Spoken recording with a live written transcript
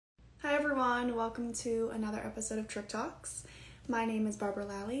everyone, welcome to another episode of Trich Talks. My name is Barbara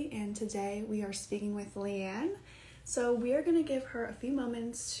Lally, and today we are speaking with Leighanne. So we are going to give her a few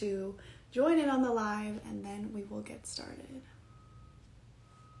moments to join in on the live, and then we will get started.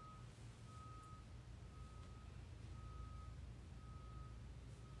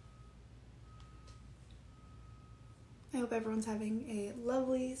 I hope everyone's having a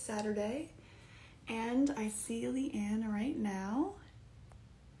lovely Saturday, and I see Leighanne right now.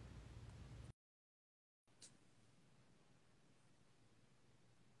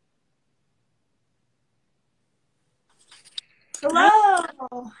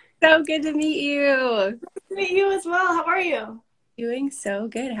 Hello! So good to meet you. Nice to meet you as well. How are you? Doing so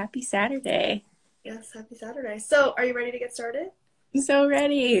good. Happy Saturday. Yes, happy Saturday. So, are you ready to get started? I'm so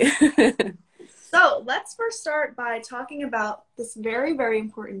ready. So, let's first start by talking about this very, very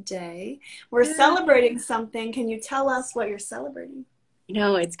important day. We're celebrating something. Can you tell us what you're celebrating?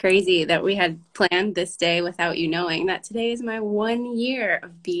 It's crazy that we had planned this day without you knowing that today is my 1 year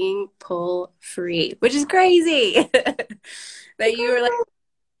of being pull free, which is crazy. That you were like,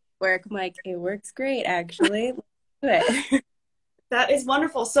 work. I'm like, it works great, actually. Let's do it. That is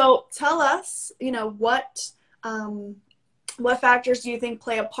wonderful. So, tell us, what factors do you think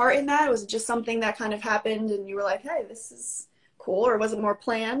play a part in that? Was it just something that kind of happened and you were like, hey, this is cool, or was it more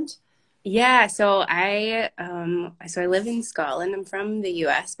planned? Yeah, so I live in Scotland. I'm from the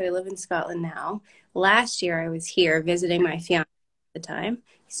US, but I live in Scotland now. Last year I was here visiting my fiance at the time.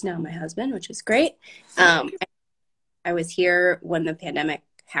 He's now my husband, which is great. I was here when the pandemic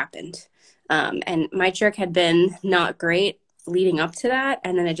happened. And my trip had been not great leading up to that,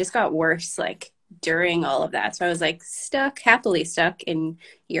 and then it just got worse like during all of that. So I was like happily stuck in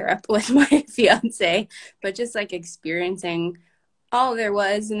Europe with my fiance, but just like experiencing all there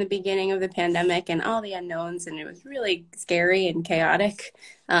was in the beginning of the pandemic and all the unknowns, and it was really scary and chaotic.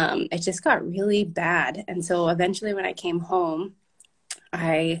 It just got really bad. And so eventually when I came home,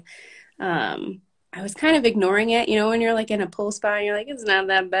 I I was kind of ignoring it, when you're like in a pull spot and you're like, it's not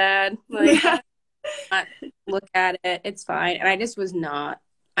that bad. Like, not look at it, it's fine. And I just was not,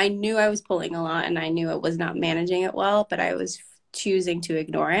 I knew I was pulling a lot and I knew I was not managing it well, but I was choosing to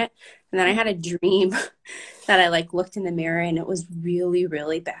ignore it. And then I had a dream that I like looked in the mirror and it was really,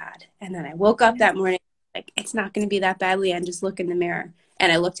 really bad. And then I woke up that morning, like, it's not going to be that bad, Leighanne, just look in the mirror.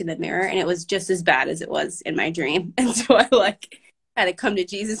 And I looked in the mirror and it was just as bad as it was in my dream. And so I like had a come to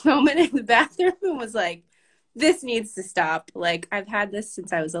Jesus moment in the bathroom and was like, this needs to stop. Like, I've had this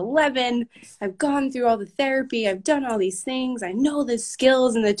since I was 11. I've gone through all the therapy. I've done all these things. I know the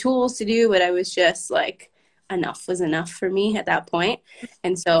skills and the tools to do, but I was just like, enough was enough for me at that point.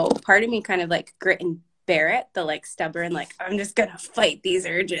 And so part of me kind of like grit and bear it, the like stubborn, like, I'm just going to fight these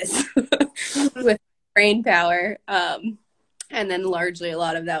urges with brain power. And then largely a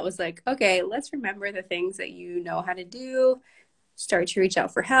lot of that was like, okay, let's remember the things that you know how to do. Start to reach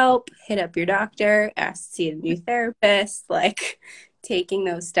out for help, hit up your doctor, ask to see a new therapist, like taking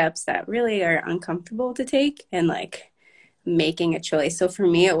those steps that really are uncomfortable to take and like making a choice. So for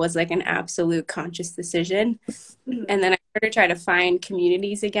me, it was like an absolute conscious decision. And then I started to try to find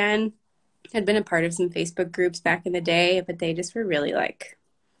communities again. I'd been a part of some Facebook groups back in the day, but they just were really like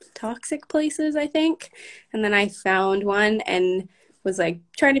toxic places, I think. And then I found one and was like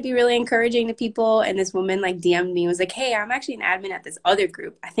trying to be really encouraging to people, and this woman like DM'd me, was like, hey, I'm actually an admin at this other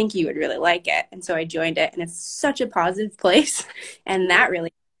group, I think you would really like it. And so I joined it, and it's such a positive place. And that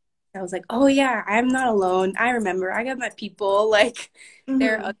really, I was like, oh yeah, I'm not alone. I remember I got my people, like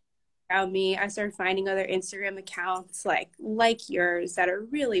there are others around me. I started finding other Instagram accounts like yours that are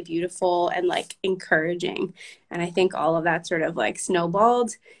really beautiful and like encouraging. And I think all of that sort of like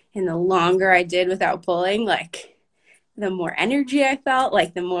snowballed, and the longer I did without pulling, like the more energy I felt,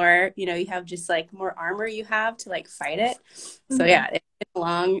 like the more, you have just like more armor you have to like fight it. So yeah, it's been a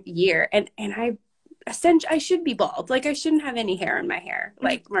long year. And I should be bald. Like I shouldn't have any hair in my hair,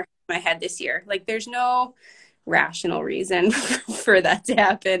 like my head this year. Like there's no rational reason for that to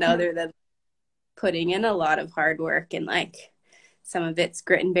happen other than putting in a lot of hard work, and like some of it's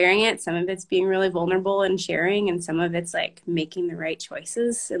grit and bearing it, some of it's being really vulnerable and sharing, and some of it's like making the right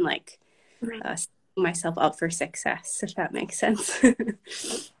choices and like myself up for success, if that makes sense.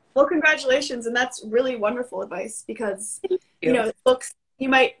 Well, congratulations, and that's really wonderful advice because it looks, you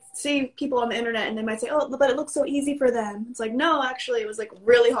might see people on the internet and they might say, oh, but it looks so easy for them. It's like, no, actually it was like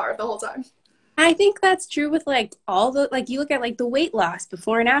really hard the whole time. I think that's true with like all the, like you look at like the weight loss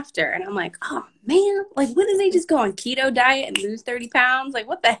before and after, and I'm like, oh man, like when did they just go on keto diet and lose 30 pounds? Like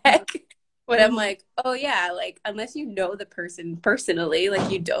what the heck? But I'm like, oh yeah, like unless you know the person personally, like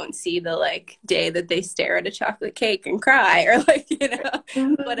you don't see the like day that they stare at a chocolate cake and cry, or like,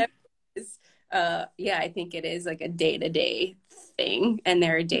 whatever it is. Yeah, I think it is like a day-to-day thing. And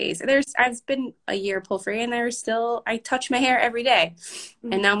there are days, I've been a year pull free and I touch my hair every day.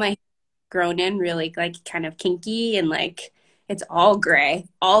 And Mhm. now my hair's grown in really like kind of kinky and like it's all gray.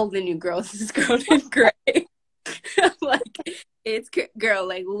 All the new growth is grown in gray. I'm like, girl,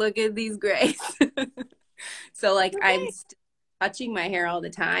 like, look at these grays. So like I'm Okay. still touching my hair all the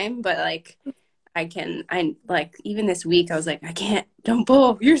time, but like I like even this week I was like, I can't, don't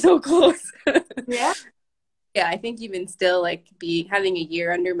pull. You're so close. Yeah. Yeah, I think even still like be having a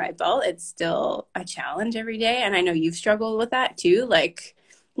year under my belt, it's still a challenge every day. And I know you've struggled with that too. Like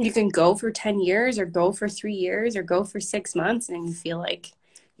you can go for 10 years or go for 3 years or go for 6 months and you feel like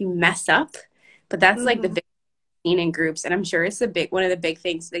you mess up. But that's like the Hmm. big thing in groups. And I'm sure it's one of the big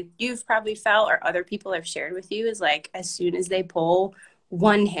things that you've probably felt or other people have shared with you is like as soon as they pull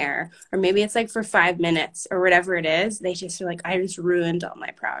one hair, or maybe it's like for 5 minutes or whatever it is, they just are like, I just ruined all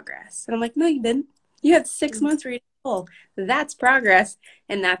my progress. And I'm like, no, you didn't. You had 6 months where you didn't pull. That's progress,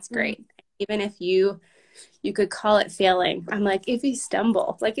 and that's Hmm. great. Even if you could call it failing. I'm like, if you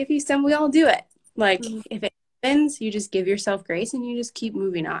stumble, we all do it. Like Hmm. if it happens, you just give yourself grace and you just keep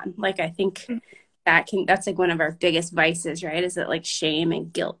moving on. Like I think that's like one of our biggest vices, right? Is that like shame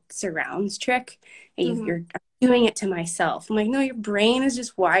and guilt surrounds Trich. And Hmm. you're doing it to myself. I'm like, no, your brain is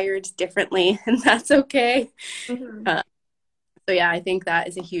just wired differently, and that's okay. Hmm. Uh, so yeah, I think that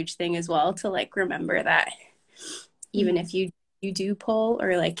is a huge thing as well to like remember that even Hmm. if you do pull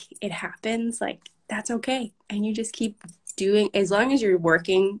or like it happens, like that's okay. And you just keep doing as long as you're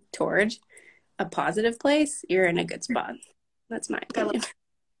working towards a positive place, you're in a good spot. That's my opinion.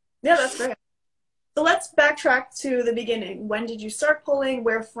 Yeah, that's great. So let's backtrack to the beginning. When did you start pulling?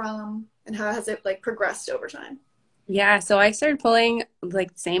 Where from? And how has it like progressed over time? Yeah, so I started pulling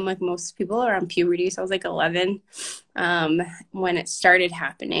like the same like most people around puberty. So I was like 11 when it started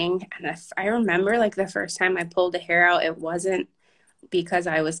happening. And if I remember like the first time I pulled a hair out, it wasn't because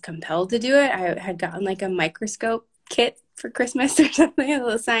I was compelled to do it. I had gotten like a microscope kit for Christmas or something, a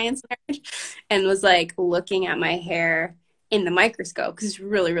little science nerd, and was like looking at my hair in the microscope because it's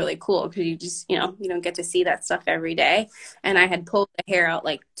really, really cool because you just, you don't get to see that stuff every day. And I had pulled the hair out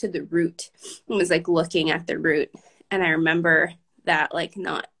like to the root and was like looking at the root. And I remember that like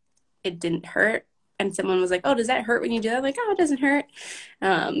it didn't hurt. And someone was like, "Oh, does that hurt when you do that?" I'm like, "Oh, it doesn't hurt."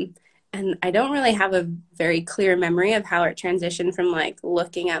 Um, and I don't really have a very clear memory of how it transitioned from like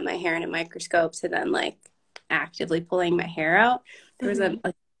looking at my hair in a microscope to then like actively pulling my hair out. There was Hmm.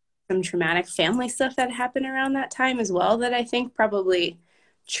 some traumatic family stuff that happened around that time as well that I think probably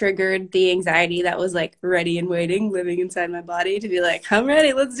triggered the anxiety that was like ready and waiting, living inside my body to be like, I'm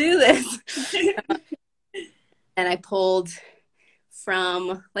ready, let's do this. And I pulled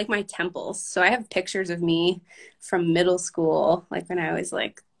from like my temples. So I have pictures of me from middle school, like when I was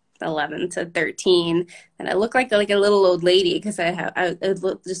like 11 to 13, and I look like a little old lady because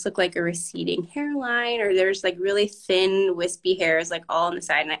just look like a receding hairline, or there's like really thin wispy hairs like all on the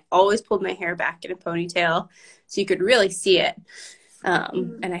side, and I always pulled my hair back in a ponytail so you could really see it.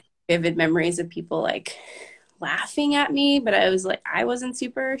 Hmm. And I have vivid memories of people like laughing at me, but I wasn't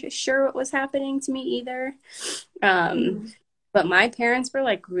super sure what was happening to me either. Um, Hmm. but my parents were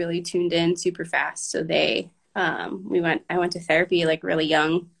like really tuned in super fast. So I went to therapy like really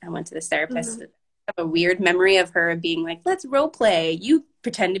young. I went to this therapist. Hmm. I have a weird memory of her being like, let's role play. You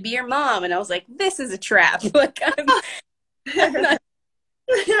pretend to be your mom. And I was like, this is a trap. Like, I'm not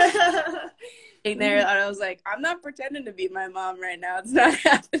sitting there. Hmm. And I was like, I'm not pretending to be my mom right now. It's not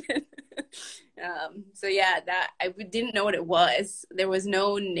happening. So yeah, that I didn't know what it was. There was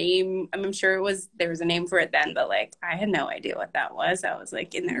no name. I'm sure there was a name for it then, but like I had no idea what that was. I was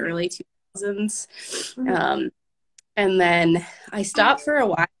like in the early 2000s. Hmm. Um, and then I stopped for a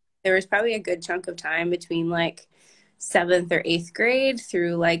while. There was probably a good chunk of time between like seventh or eighth grade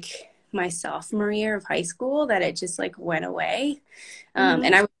through like my sophomore year of high school that it just like went away. Hmm.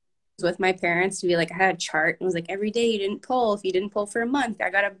 And I was with my parents to be like, I had a chart and was like, every day you didn't pull. If you didn't pull for a month, I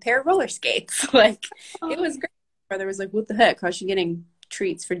got a pair of roller skates. Like, it was great. My brother was like, what the heck? How's she getting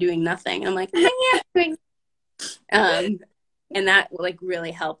treats for doing nothing? And I'm like, yeah. Um, and that like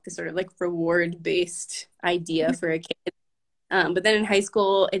really helped the sort of like reward based idea for a kid. But then in high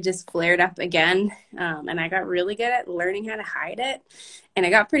school, it just flared up again. And I got really good at learning how to hide it. And it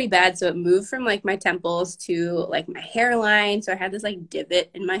got pretty bad. So it moved from like my temples to like my hairline. So I had this like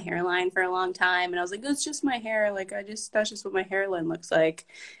divot in my hairline for a long time. And I was like, it's just my hair. That's just what my hairline looks like.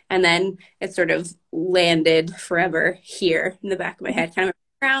 And then it sort of landed forever here in the back of my head, kind of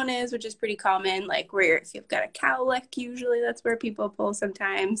crown is, which is pretty common, like where if you've got a cowlick, usually that's where people pull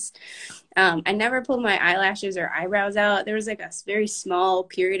sometimes. I never pulled my eyelashes or eyebrows out. There was like a very small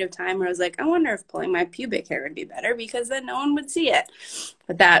period of time where I was like, I wonder if pulling my pubic hair would be better because then no one would see it.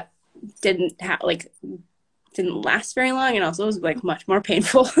 But that didn't last very long, and also was like much more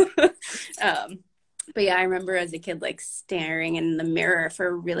painful. But yeah, I remember as a kid like staring in the mirror for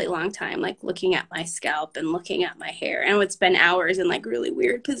a really long time, like looking at my scalp and looking at my hair, and I would spend hours in like really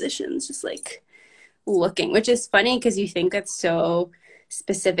weird positions just like looking, which is funny because you think that's so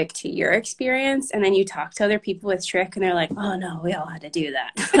specific to your experience, and then you talk to other people with Trich and they're like, oh no, we all had to do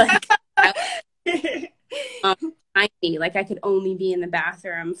that. Like tiny, like I could only be in the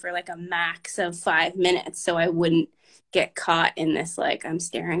bathroom for like a max of 5 minutes so I wouldn't get caught in this like I'm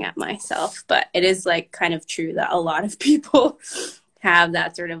staring at myself. But it is like kind of true that a lot of people have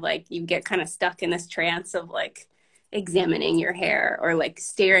that sort of like you get kind of stuck in this trance of like examining your hair or like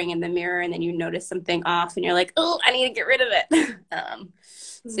staring in the mirror, and then you notice something off and you're like, oh, I need to get rid of it.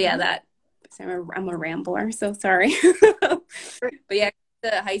 So yeah, I'm a rambler, so sorry. But yeah,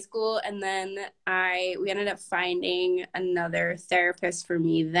 to high school, and then we ended up finding another therapist for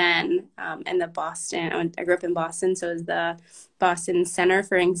me then in the Boston. I grew up in Boston, so it was the Boston Center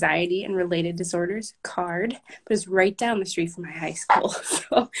for Anxiety and Related Disorders, CARD, but it was right down the street from my high school.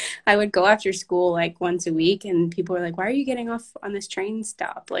 So I would go after school like once a week, and people were like, why are you getting off on this train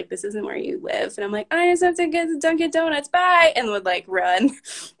stop? Like, this isn't where you live. And I'm like, I just have to get the Dunkin' Donuts, bye, and would like run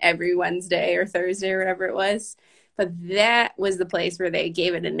every Wednesday or Thursday or whatever it was. But that was the place where they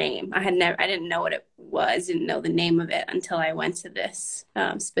gave it a name. I didn't know what it was, didn't know the name of it until I went to this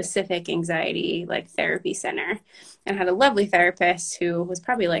specific anxiety like therapy center, and had a lovely therapist who was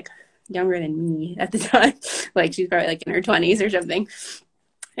probably like younger than me at the time. Like she's probably like in her 20s or something.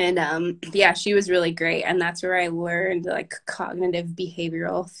 And yeah, she was really great. And that's where I learned like cognitive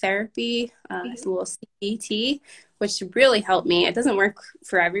behavioral therapy, it's a little CBT, which really helped me. It doesn't work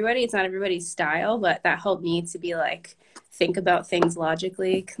for everybody. It's not everybody's style, but that helped me to be like, think about things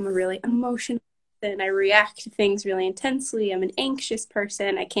logically. I'm a really emotional person. I react to things really intensely. I'm an anxious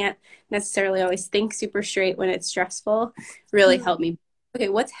person. I can't necessarily always think super straight when it's stressful. Really helped me. Okay,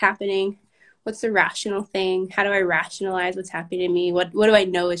 what's happening? What's the rational thing? How do I rationalize what's happening to me? What do I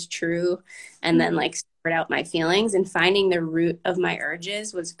know is true? And then like sort out my feelings, and finding the root of my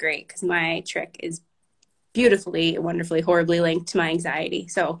urges was great because my Trich is beautifully, wonderfully, horribly linked to my anxiety.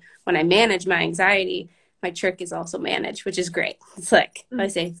 So when I manage my anxiety, my Trich is also managed, which is great. It's like I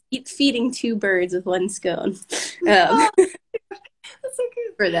say, feeding two birds with one stone. That's so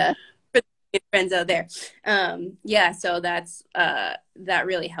cute. For the friends out there. Yeah, so that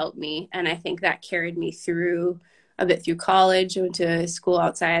really helped me, and I think that carried me through a bit through college. I went to school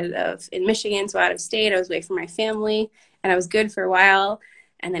in Michigan, so out of state. I was away from my family, and I was good for a while,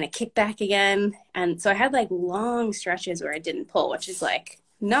 and then it kicked back again. And so I had like long stretches where I didn't pull, which is like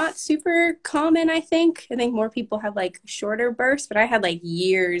not super common. I think more people have like shorter bursts, but I had like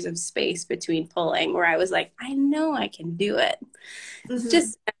years of space between pulling where I was like, I know I can do it.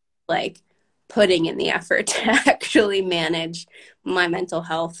 Just like putting in the effort to actually manage my mental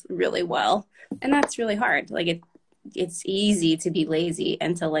health really well. And that's really hard. Like it's easy to be lazy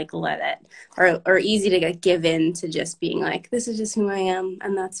and to like let it, or easy to like give in to just being like, this is just who I am,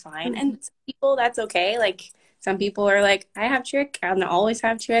 and that's fine. And some people, that's okay. Like some people are like, I have Trich, I'm gonna always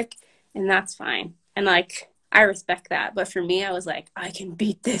have Trich, and that's fine. And like I respect that. But for me, I was like, I can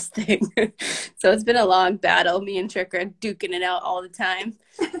beat this thing. So it's been a long battle. Me and Trich are duking it out all the time.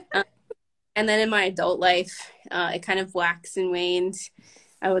 And then in my adult life, it kind of waxed and waned.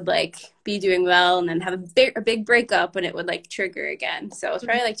 I would like be doing well and then have a big breakup, and it would like trigger again. So it was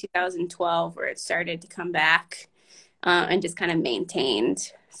probably like 2012 where it started to come back, and just kind of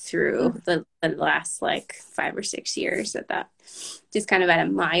maintained through the last like 5 or 6 years at that, just kind of at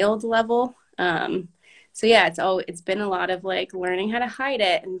a mild level. So yeah, it's been a lot of like learning how to hide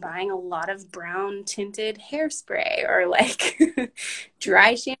it and buying a lot of brown tinted hairspray or like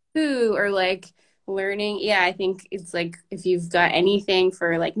dry shampoo, or like learning. Yeah, I think it's like if you've got anything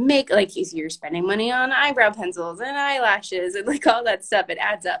for like if you're spending money on eyebrow pencils and eyelashes and like all that stuff, it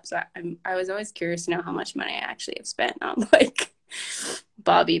adds up. So I was always curious to know how much money I actually have spent on like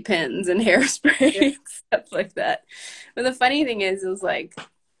bobby pins and hairspray and stuff like that. But the funny thing is, it was like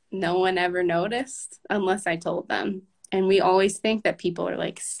no one ever noticed unless I told them. And we always think that people are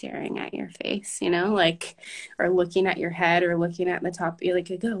like staring at your face, like, or looking at your head or looking at the top. You're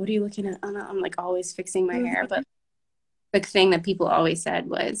like, oh, what are you looking at? I'm like always fixing my hair. But the thing that people always said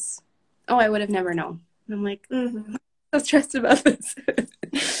was, oh, I would have never known. And I'm like, I'm so stressed about this.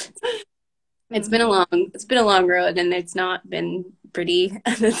 It's been a long road, and it's not been pretty.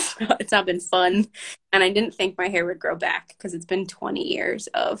 It's not been fun. And I didn't think my hair would grow back because it's been 20 years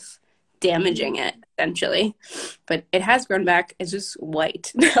of damaging it, essentially. But it has grown back. It's just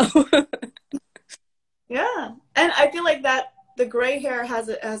white now. Yeah. And I feel like that the gray hair has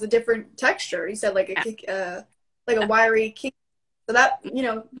a different texture. You said like a kick, like a wiry kick. So that,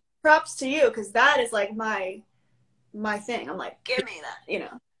 props to you because that is like my thing. I'm like, give me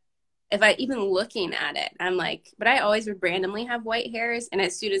that. If I even looking at it, I'm like, but I always would randomly have white hairs. And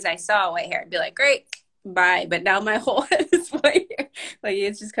as soon as I saw white hair, I'd be like, great, bye. But now my whole head is white hair. Like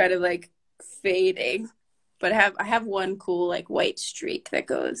it's just kind of like fading. But I have one cool like white streak that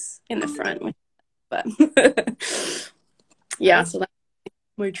goes in the front. But yeah, so that's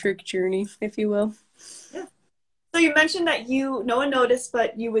my trick journey, if you will. Yeah. So you mentioned that no one noticed,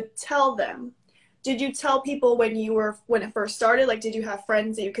 but you would tell them. Did you tell people when it first started? Like, did you have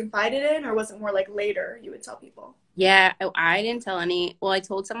friends that you confided in, or was it more like later you would tell people? Yeah, I didn't tell any. Well, I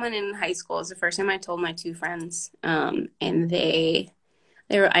told someone in high school. It was the first time I told my two friends. And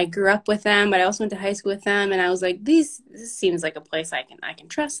I grew up with them, but I also went to high school with them. And I was like, this seems like a place I can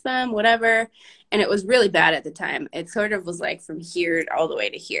trust them, whatever. And it was really bad at the time. It sort of was like from here all the way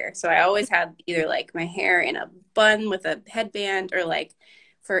to here. So I always had either like my hair in a bun with a headband, or like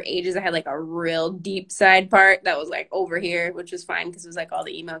for ages I had like a real deep side part that was like over here, which was fine because it was like all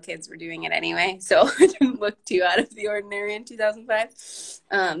the emo kids were doing it anyway. So it didn't look too out of the ordinary in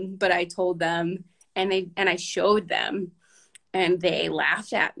 2005. But I told them and I showed them and they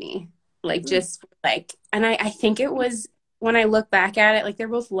laughed at me, like just like, and I think it was when I look back at it, like they're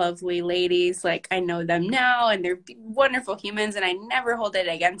both lovely ladies. Like I know them now and they're wonderful humans and I never hold it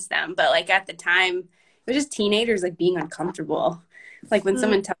against them. But like at the time, it was just teenagers like being uncomfortable. Like when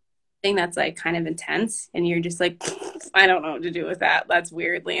someone tells you something that's like kind of intense and you're just like, I don't know what to do with that. That's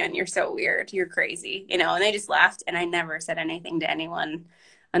weird, Leighanne. You're so weird. You're crazy. And they just laughed and I never said anything to anyone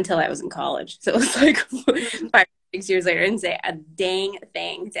until I was in college. So it was like 5 6 years later, I didn't say a dang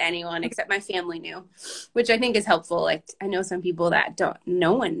thing to anyone except my family knew, which I think is helpful. Like I know some people that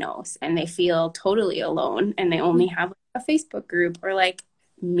no one knows and they feel totally alone and they only have a Facebook group or like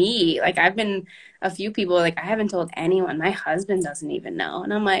me. Like I've been a few people, like I haven't told anyone. My husband doesn't even know.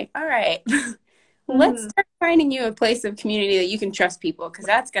 And I'm like, all right, let's start finding you a place of community that you can trust people because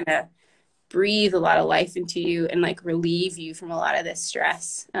that's going to breathe a lot of life into you and like relieve you from a lot of this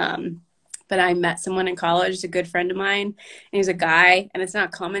stress. But I met someone in college, a good friend of mine, and he's a guy, and it's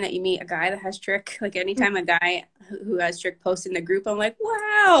not common that you meet a guy that has Trich. Like anytime a guy who has Trich posts in the group, I'm like,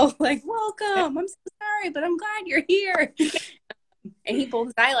 wow, like welcome. I'm so sorry, but I'm glad you're here. And he pulled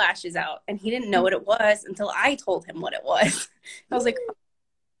his eyelashes out and he didn't know what it was until I told him what it was. I was like,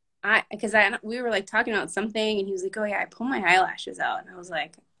 we were like talking about something and he was like, oh yeah, I pull my eyelashes out. And I was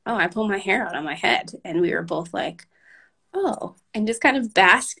like, oh, I pull my hair out on my head. And we were both like, oh, and just kind of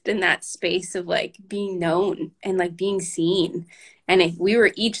basked in that space of like being known and like being seen. And we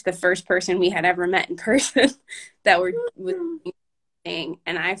were each the first person we had ever met in person that were thing.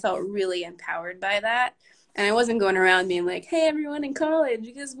 And I felt really empowered by that. And I wasn't going around being like, hey, everyone in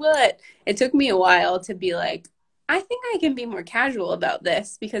college, guess what? It took me a while to be like, I think I can be more casual about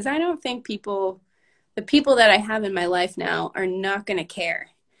this because I don't think the people that I have in my life now are not going to care.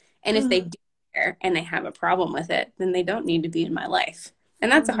 And if they do care and they have a problem with it, then they don't need to be in my life.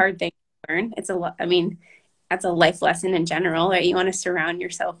 And that's a hard thing to learn. It's that's a life lesson in general, right? You want to surround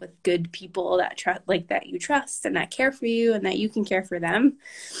yourself with good people that that you trust and that care for you and that you can care for them.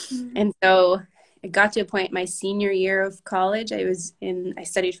 And so it got to a point my senior year of college, I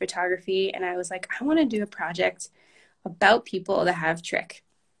studied photography and I was like, I want to do a project about people that have Trich,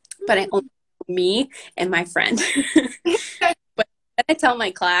 but I only me and my friend. But I tell my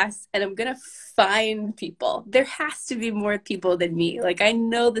class and I'm going to find people. There has to be more people than me. Like I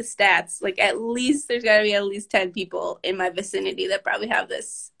know the stats, like at least there's got to be at least 10 people in my vicinity that probably have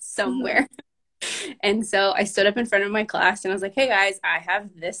this somewhere. And so I stood up in front of my class and I was like, hey guys, I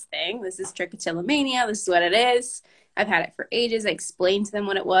have this thing. This is trichotillomania. This is what it is. I've had it for ages. I explained to them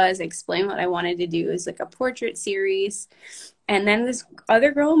what it was. I explained what I wanted to do. It was like a portrait series. And then this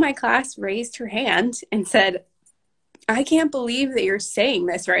other girl in my class raised her hand and said, I can't believe that you're saying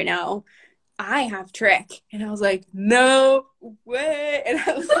this right now. I have Trich. And I was like, no way. And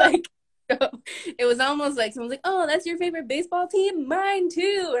I was like, it was almost like someone's like, oh, that's your favorite baseball team? Mine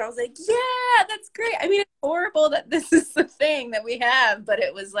too. And I was like, yeah, that's great. I mean, it's horrible that this is the thing that we have, but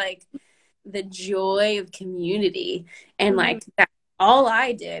it was like the joy of community. And like that, all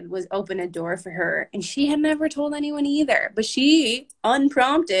I did was open a door for her. And she had never told anyone either. But she,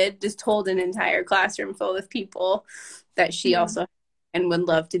 unprompted, just told an entire classroom full of people that she also and would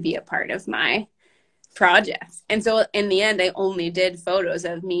love to be a part of my project. And so in the end, I only did photos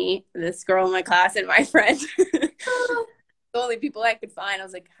of me, this girl in my class, and my friend. The only people I could find. I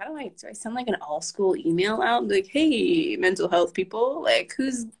was like, do I send like an all school email out? Like, hey, mental health people, like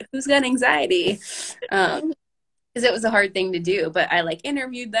who's got anxiety? Because it was a hard thing to do, but I like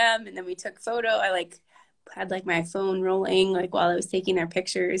interviewed them and then we took photo. I like had like my phone rolling like while I was taking their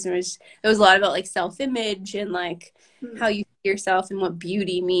pictures. And it was a lot about like self-image and like how you see yourself and what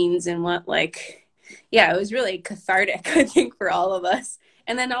beauty means and what like, yeah, it was really cathartic, I think, for all of us.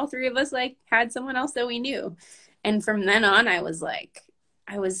 And then all three of us like had someone else that we knew. And from then on, I'm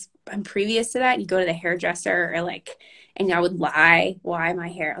previous to that, you go to the hairdresser or like, and I would lie why my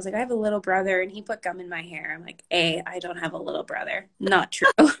hair. I was like, I have a little brother and he put gum in my hair. I'm like, I don't have a little brother. Not true.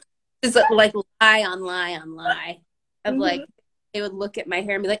 Just like lie on lie on lie of like, they would look at my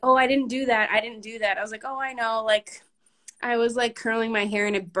hair and be like, oh, I didn't do that. I didn't do that. I was like, oh, I know. Like I was like curling my hair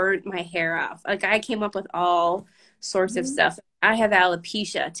and it burnt my hair off. Like I came up with all sorts of stuff. I have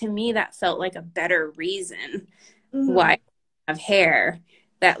alopecia. To me, that felt like a better reason why I have hair,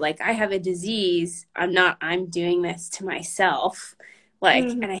 that like I have a disease. I'm doing this to myself. Like,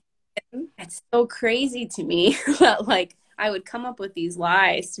 and it's so crazy to me that like I would come up with these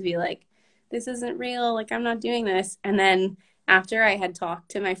lies to be like, this isn't real. Like, I'm not doing this. And then after I had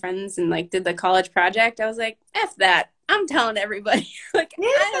talked to my friends and like did the college project, I was like, F that. I'm telling everybody. Like,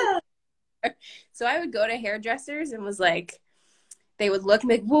 I don't. So I would go to hairdressers and was like, they would look and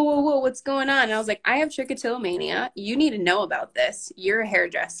be like, whoa, whoa, whoa, what's going on? And I was like, I have trichotillomania. You need to know about this. You're a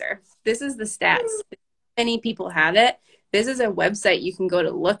hairdresser. This is the stats. Many people have it. This is a website you can go to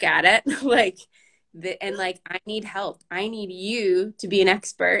look at it. Like, and like, I need help. I need you to be an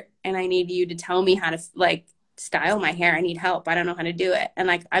expert and I need you to tell me how to like style my hair. I need help. I don't know how to do it. And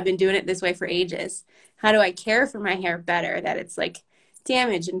like, I've been doing it this way for ages. How do I care for my hair better? That it's like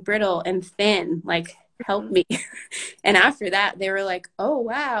damaged and brittle and thin. Like, help me. And after that, they were like, oh,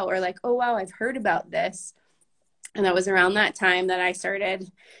 wow. Or like, oh, wow, I've heard about this. And that was around that time that I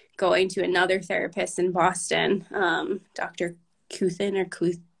started going to another therapist in Boston, Dr. Kuthin or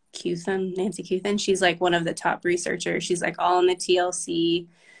Kuthin, Nancy Kuthin. She's like one of the top researchers. She's like all in the TLC,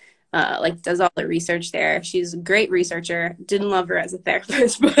 like does all the research there. She's a great researcher. Didn't love her as a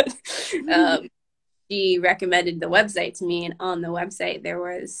therapist, but she recommended the website to me, and on the website there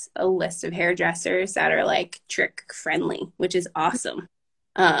was a list of hairdressers that are like Trich friendly, which is awesome.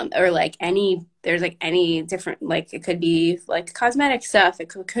 Or like there's like any different, like it could be like cosmetic stuff, it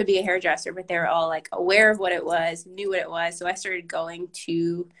could be a hairdresser, but they were all like aware of what it was, knew what it was. So I started going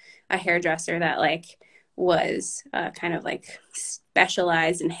to a hairdresser that like was kind of like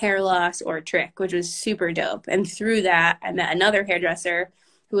specialized in hair loss or Trich, which was super dope. And through that, I met another hairdresser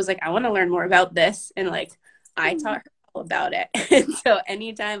who was like, I want to learn more about this. And like, I taught her all about it. And so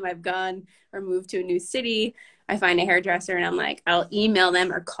anytime I've gone or moved to a new city, I find a hairdresser and I'm like, I'll email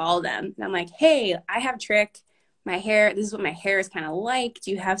them or call them. And I'm like, hey, I have Trich. My hair, this is what my hair is kind of like.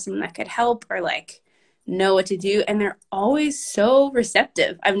 Do you have someone that could help or like know what to do? And they're always so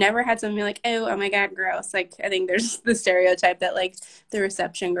receptive. I've never had someone be like, oh my God, gross. Like, I think there's the stereotype that like the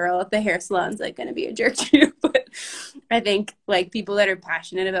reception girl at the hair salon's like going to be a jerk to you. But I think like people that are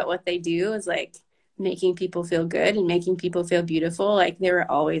passionate about what they do is like making people feel good and making people feel beautiful. Like they were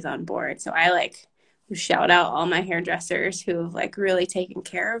always on board. So I like shout out all my hairdressers who have like really taken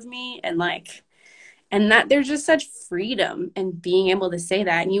care of me, and like, and that there's just such freedom in being able to say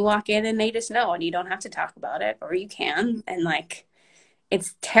that, and you walk in and they just know and you don't have to talk about it, or you can. And like,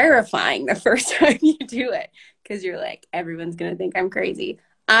 it's terrifying the first time you do it because you're like, everyone's going to think I'm crazy.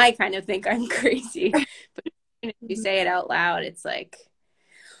 I kind of think I'm crazy, but if you say it out loud, it's like,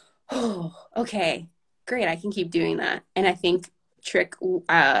 oh, okay, great. I can keep doing that. And I think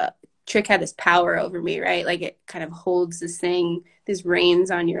Trich had this power over me, right? Like it kind of holds this thing, this reins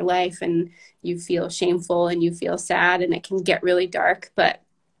on your life, and you feel shameful and you feel sad and it can get really dark. But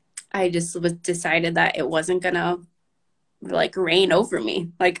I just was decided that it wasn't gonna like reign over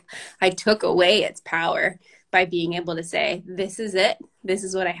me. Like I took away its power by being able to say, this is it. This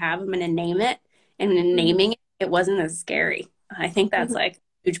is what I have. I'm gonna name it. And in naming it, it wasn't as scary. I think that's like a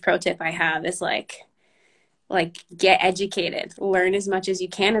huge pro tip I have is like get educated, learn as much as you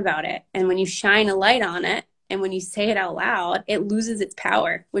can about it. And when you shine a light on it and when you say it out loud, it loses its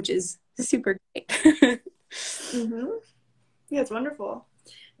power, which is super great. Yeah, it's wonderful.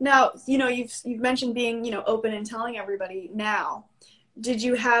 Now, you know, you've mentioned being, you know, open and telling everybody now. Did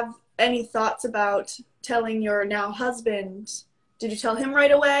you have any thoughts about telling your now husband? Did you tell him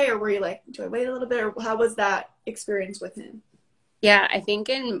right away, or were you like, do I wait a little bit, or how was that experience with him? Yeah, I think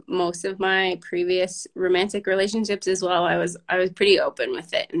in most of my previous romantic relationships as well, I was pretty open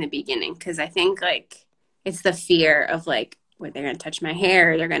with it in the beginning because I think like it's the fear of like when they're gonna touch my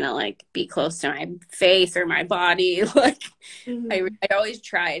hair, they're gonna like be close to my face or my body. Like Mm-hmm. I always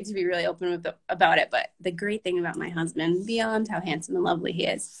tried to be really open about it. But the great thing about my husband, beyond how handsome and lovely he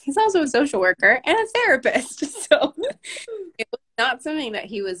is, he's also a social worker and a therapist. So it was not something that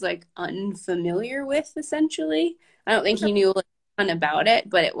he was like unfamiliar with, essentially. I don't think Okay. he knew like a ton about it,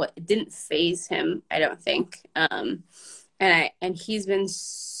 but it didn't phase him, I don't think. And he's been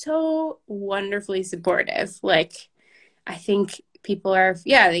so wonderfully supportive. Like I think people are,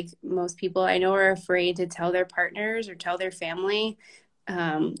 yeah, like most people I know are afraid to tell their partners or tell their family,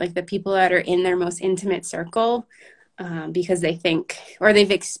 like the people that are in their most intimate circle, because they think, or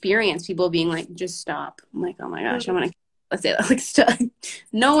they've experienced people being like, just stop. I'm like, oh my gosh, I want to, let's say that, like, stop.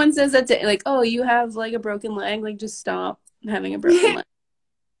 No one says that to, like, oh, you have like a broken leg, like, just stop having a broken leg.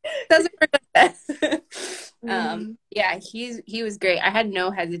 Doesn't work like that. Mm-hmm. Yeah, he was great. I had no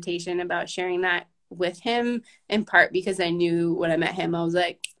hesitation about sharing that with him, in part because I knew when I met him, I was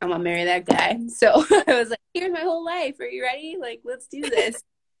like, I'm gonna marry that guy. So I was like, here's my whole life. Are you ready? Like, let's do this.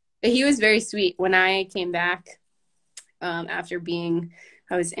 But he was very sweet. When I came back, after being,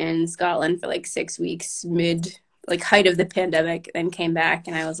 I was in Scotland for like 6 weeks, like height of the pandemic, then came back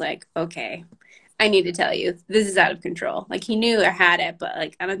and I was like, okay, I need to tell you, this is out of control. Like he knew I had it, but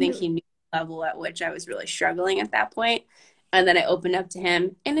like I don't think he knew the level at which I was really struggling at that point. And then I opened up to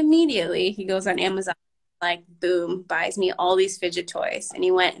him, and immediately he goes on Amazon, like boom, buys me all these fidget toys. And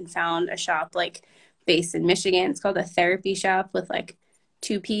he went and found a shop like based in Michigan. It's called a therapy shop with like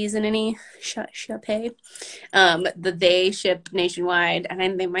two P's in any shop. That they ship nationwide, and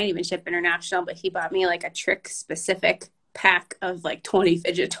then they might even ship international. But he bought me like a Trich specific pack of like 20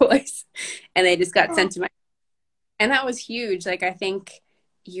 fidget toys, and they just got Oh. sent to my. And that was huge. Like I think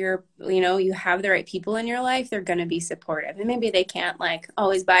you have the right people in your life, they're gonna be supportive, and maybe they can't like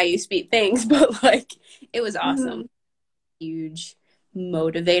always buy you sweet things, but like it was awesome. Mm-hmm. Huge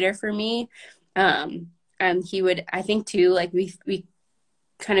motivator for me. Um, and he would, I think too, like we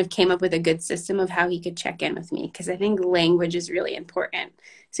kind of came up with a good system of how he could check in with me because I think language is really important.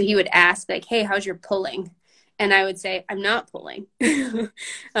 So he would ask like, "Hey, how's your pulling?" And I would say, "I'm not pulling." I'm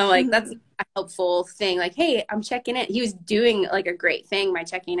like, "That's Mm-hmm. a helpful thing." Like, "Hey, I'm checking in." He was doing like a great thing by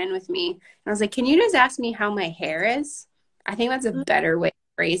checking in with me. And I was like, "Can you just ask me how my hair is?" I think that's a better way to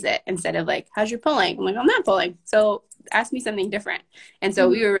phrase it instead of like, "How's your pulling?" I'm like, "I'm not pulling." So ask me something different. And so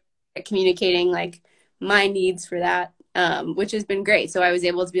we Mm-hmm. were communicating like my needs for that, which has been great. So I was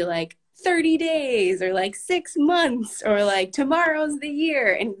able to be like 30 days or like 6 months or like tomorrow's the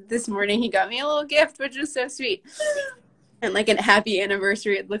year. And this morning he got me a little gift, which was so sweet. And like a happy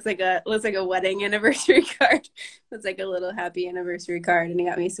anniversary. It looks like a wedding anniversary card. It's like a little happy anniversary card. And he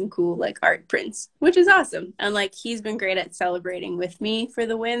got me some cool like art prints, which is awesome. And like he's been great at celebrating with me for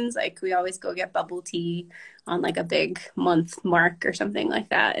the wins. Like we always go get bubble tea on like a big month mark or something like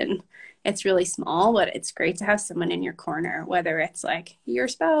that. And it's really small, but it's great to have someone in your corner, whether it's like your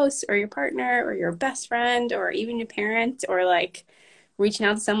spouse or your partner or your best friend or even your parent, or like reaching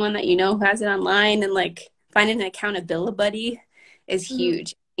out to someone that you know who has it online, and like finding an accountability buddy is Mm-hmm.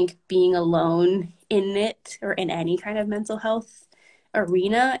 huge. I think being alone in it or in any kind of mental health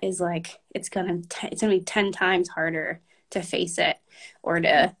arena is like it's gonna be 10 times harder to face it or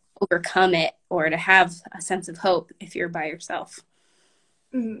to overcome it or to have a sense of hope if you're by yourself.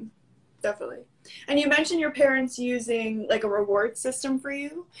 Mm-hmm. Definitely. And you mentioned your parents using like a reward system for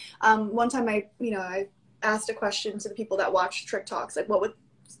you. One time I asked a question to the people that watch Trick Talks, like what would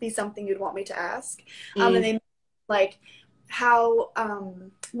be something you'd want me to ask? And Mm. they like how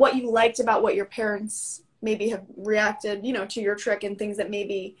what you liked about what your parents maybe have reacted, to your trick and things that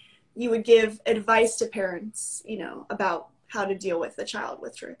maybe you would give advice to parents, about how to deal with the child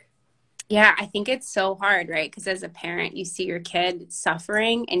with trick. Yeah, I think it's so hard, right? Because as a parent, you see your kid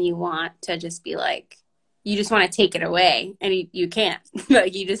suffering and you want to just be like, you just want to take it away and you can't.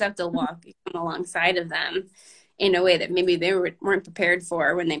 Like, you just have to come alongside of them in a way that maybe weren't prepared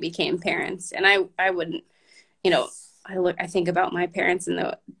for when they became parents. And I wouldn't, you know, I think about my parents,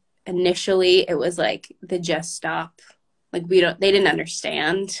 and initially it was like the just stop. Like they didn't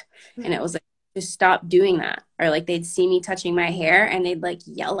understand. And it was like, just stop doing that. Or like they'd see me touching my hair and they'd like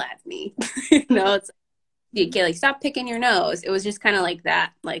yell at me. It's like, okay, like stop picking your nose. It was just kind of like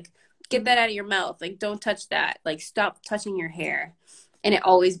that. Like, get that out of your mouth. Like, don't touch that. Like, stop touching your hair. And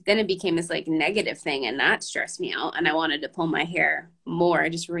then it became this like negative thing, and that stressed me out. And I wanted to pull my hair more,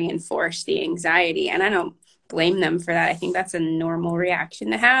 just reinforce the anxiety. And I don't blame them for that. I think that's a normal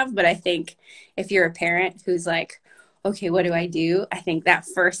reaction to have. But I think if you're a parent who's like, okay, what do I do? I think that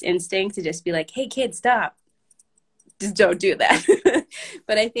first instinct to just be like, hey, kid, stop. Just don't do that.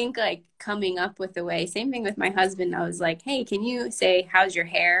 But I think like coming up with a way, same thing with my husband. I was like, hey, can you say, how's your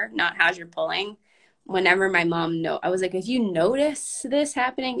hair? Not how's your pulling. Whenever my mom I was like, if you notice this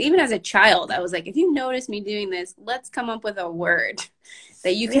happening, even as a child, I was like, if you notice me doing this, let's come up with a word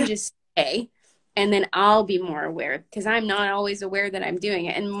that you can Yeah. just say, and then I'll be more aware because I'm not always aware that I'm doing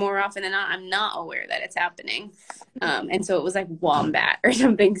it. And more often than not, I'm not aware that it's happening. And so it was like wombat or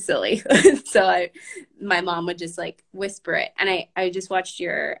something silly. So my mom would just like whisper it. And I just watched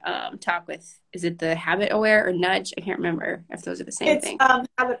your talk with, is it the habit aware or nudge? I can't remember if those are the same thing.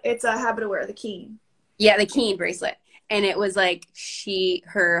 It's a habit aware, the key. Yeah, the Keen bracelet. And it was like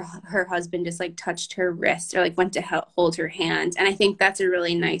her husband just like touched her wrist or like went to hold her hand. And I think that's a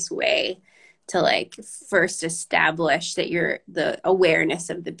really nice way to like first establish that you're the awareness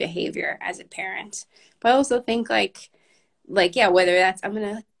of the behavior as a parent. But I also think like yeah, whether that's I'm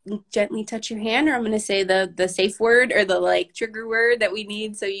gonna gently touch your hand or I'm gonna say the safe word or the like trigger word that we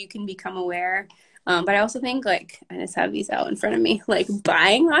need so you can become aware. But I also think like I just have these out in front of me, like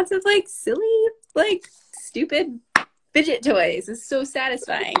buying lots of like silly, like stupid fidget toys is so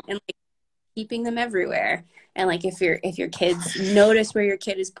satisfying, and like keeping them everywhere. And like if your kids notice where your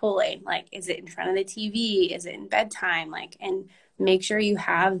kid is pulling, like is it in front of the TV? Is it in bedtime? Like and make sure you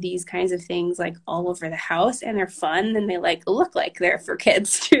have these kinds of things like all over the house and they're fun and they like look like they're for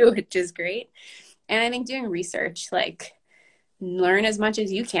kids too, which is great. And I think doing research, like learn as much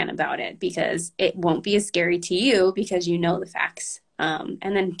as you can about it because it won't be as scary to you because you know the facts. And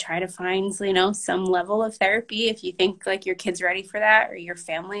then try to find, you know, some level of therapy if you think like your kid's ready for that or your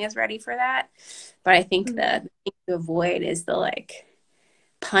family is ready for that. But I think the thing to avoid is the like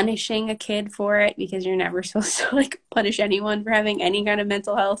punishing a kid for it because you're never supposed to like punish anyone for having any kind of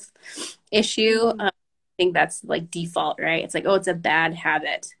mental health issue. I think that's like default, right? It's like, oh, it's a bad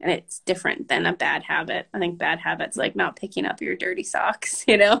habit and it's different than a bad habit. I think bad habits like not picking up your dirty socks,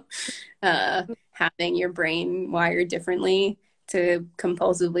 you know, having your brain wired differently to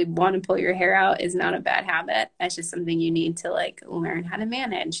compulsively want to pull your hair out is not a bad habit. That's just something you need to like learn how to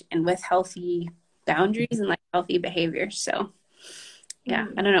manage and with healthy boundaries and like healthy behaviors. So yeah,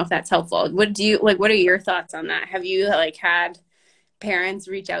 I don't know if that's helpful. What do you like, what are your thoughts on that? Have you like had parents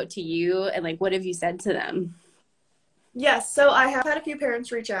reach out to you and like what have you said to them? Yes, so I have had a few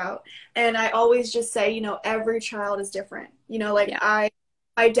parents reach out, and I always just say, you know, every child is different. You know, like Yeah.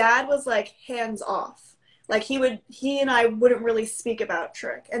 my dad was like hands off. Like he and I wouldn't really speak about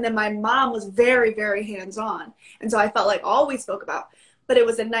Trich. And then my mom was very, very hands on. And so I felt like all we spoke about, but it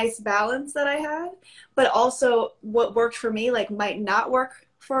was a nice balance that I had. But also what worked for me, like might not work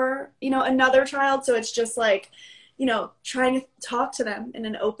for, you know, another child. So it's just like, you know, trying to talk to them in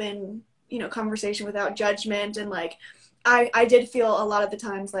an open, you know, conversation without judgment. And like, I did feel a lot of the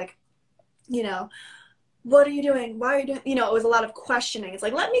times like, you know, what are you doing? Why are you doing? You know, it was a lot of questioning. It's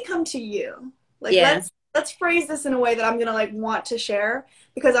like, let me come to you. Like, Yeah. let's phrase this in a way that I'm gonna like want to share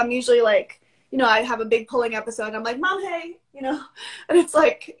because I'm usually like, you know, I have a big pulling episode and I'm like, Mom, hey, you know, and it's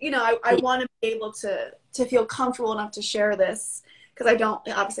like, you know, I want to be able to feel comfortable enough to share this because I don't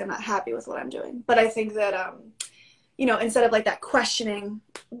obviously I'm not happy with what I'm doing, but I think that you know, instead of like that questioning,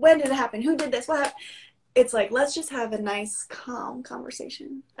 when did it happen? Who did this? What happened? It's like, let's just have a nice, calm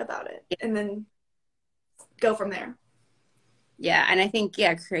conversation about it and then go from there. Yeah. And I think,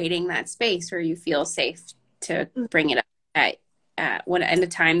 yeah, creating that space where you feel safe to bring it up at when at a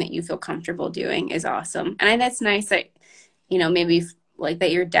time that you feel comfortable doing is awesome. And that's nice that, you know, maybe like that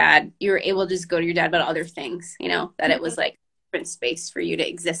you were able to just go to your dad about other things, you know, that it was like a different space for you to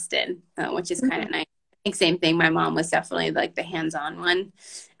exist in, which is kind of nice. I think same thing. My mom was definitely like the hands-on one.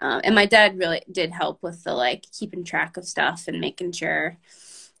 And my dad really did help with the like keeping track of stuff and making sure,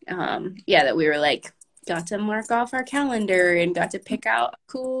 yeah, that we were like, got to mark off our calendar and got to pick out a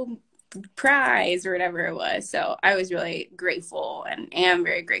cool prize or whatever it was. So I was really grateful and am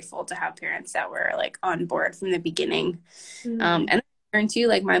very grateful to have parents that were like on board from the beginning. And I learned too,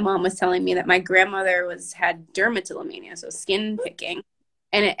 like my mom was telling me that my grandmother had dermatillomania, so skin picking.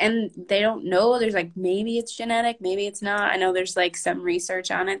 And they don't know. There's like maybe it's genetic, maybe it's not. I know there's like some research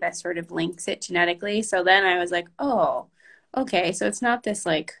on it that sort of links it genetically. So then I was like, oh, okay. So it's not this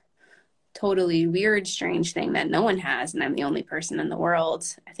like totally weird, strange thing that no one has, and I'm the only person in the world.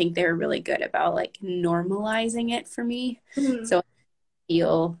 I think they're really good about like normalizing it for me. So I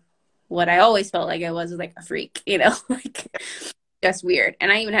feel what I always felt like I was like a freak, you know, like just weird. And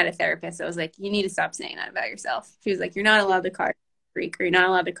I even had a therapist that was like, you need to stop saying that about yourself. She was like, you're not allowed to call yourself a freak or you're not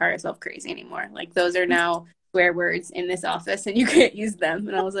allowed to call yourself crazy anymore. Like those are now swear words in this office and you can't use them.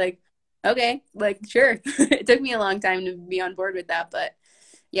 And I was like, Okay, like sure. It took me a long time to be on board with that, but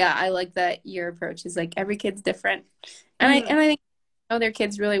yeah, I like that your approach is like every kid's different. Hmm. And I think you know their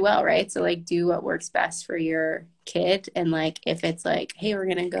kids really well, right? So like do what works best for your kid. And like if it's like, hey, we're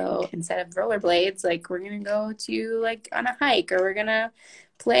gonna go instead of rollerblades, like we're gonna go to like on a hike or we're gonna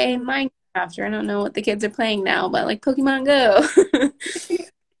play Hmm. Minecraft or I don't know what the kids are playing now, but like Pokemon Go.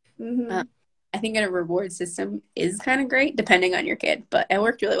 Uh, Hmm. I think a reward system is kind of great depending on your kid, but it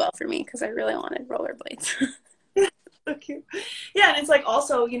worked really well for me because I really wanted rollerblades. So cute. Yeah, and it's like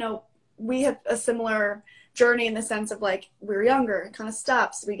also, we have a similar journey in the sense of like we're younger, it kind of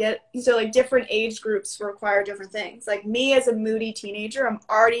stops. We get so like different age groups require different things. Like me as a moody teenager, I'm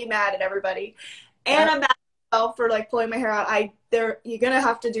already mad at everybody, and Yep. I'm mad at myself for like pulling my hair out. You're gonna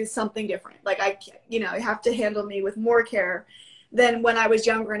have to do something different. Like you have to handle me with more care than when I was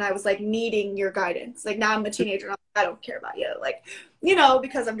younger and I was like needing your guidance. Like now I'm a teenager and I don't care about you. Like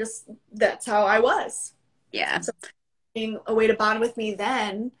because that's how I was. Yeah. So being a way to bond with me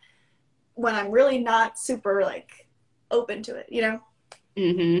then when I'm really not super like open to it.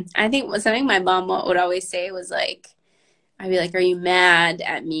 I think something my mom would always say was like, I'd be like, "Are you mad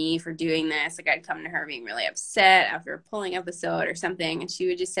at me for doing this?" Like I'd come to her being really upset after a pulling episode or something, and she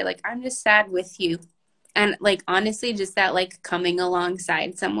would just say like, "I'm just sad with you." And like honestly, just that like coming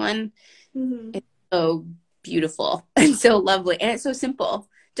alongside someone Mm-hmm. is so beautiful and so lovely, and it's so simple.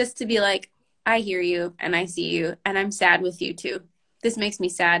 Just to be like, "I hear you and I see you, and I'm sad with you too. This makes me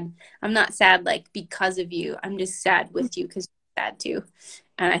sad. I'm not sad like because of you. I'm just sad with you because you're sad too."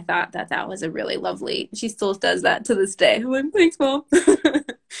 And I thought that that was a really lovely. She still does that to this day. I'm like, thanks, mom.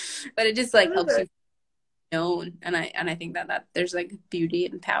 But it just I like love helps it. you known, and I think that there's like beauty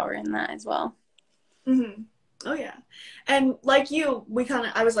and power in that as well. Mm-hmm. Oh yeah. And like you,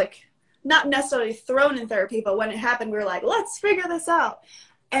 I was like not necessarily thrown in therapy, but when it happened, we were like, let's figure this out.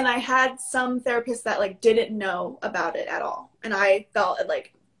 And I had some therapists that like didn't know about it at all. And I felt at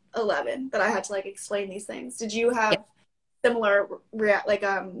like 11 that I had to like explain these things. Did you Yeah. have similar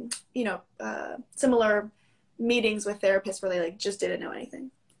similar meetings with therapists where they like just didn't know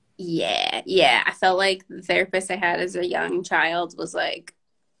anything? Yeah, yeah. I felt like the therapist I had as a young child was like,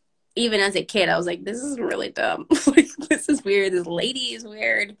 even as a kid, I was like, this is really dumb. Like, this is weird. This lady is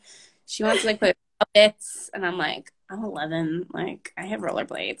weird. She wants to like play with puppets, and I'm like, I'm 11. Like, I have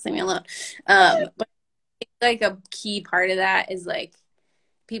rollerblades. Leave me alone. But like a key part of that is like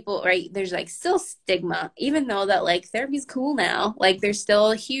people, right? There's like still stigma, even though that like therapy's cool now. Like, there's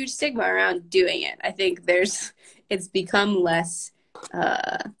still a huge stigma around doing it. I think it's become less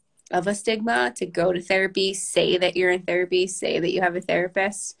uh, of a stigma to go to therapy, say that you're in therapy, say that you have a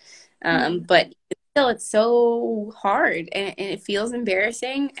therapist. Mm-hmm. But still, it's so hard and it feels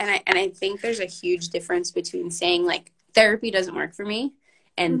embarrassing. And I think there's a huge difference between saying like therapy doesn't work for me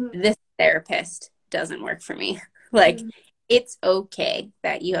and Mm-hmm. this therapist doesn't work for me. Like Mm-hmm. it's okay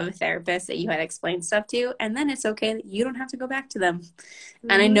that you have a therapist that you had explained stuff to, and then it's okay that you don't have to go back to them.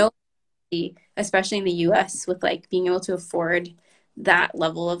 And I Mm-hmm. know, especially in the US, with like being able to afford that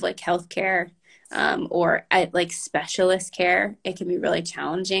level of like healthcare or at like specialist care, it can be really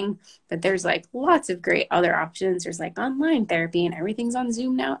challenging. But there's like lots of great other options. There's like online therapy and everything's on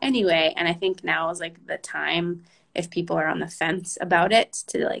Zoom now anyway. And I think now is like the time if people are on the fence about it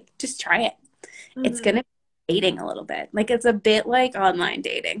to like just try it. It's Mm-hmm. gonna be dating a little bit. Like it's a bit like online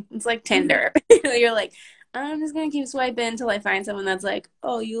dating. It's like Mm-hmm. Tinder. You're like, I'm just gonna keep swiping until I find someone that's like,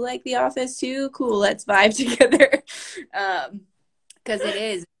 oh, you like The Office too? Cool, let's vibe together. Um, because it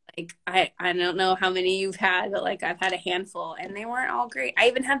is like I don't know how many you've had, but like I've had a handful and they weren't all great. I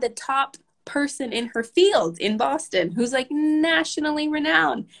even had the top person in her field in Boston who's like nationally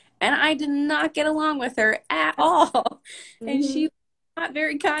renowned, and I did not get along with her at all. And she Mm-hmm. was not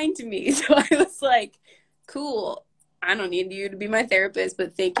very kind to me. So I was like, cool. I don't need you to be my therapist,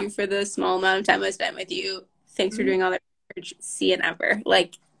 but thank you for the small amount of time I spent with you. Thanks for doing all that research. See you never.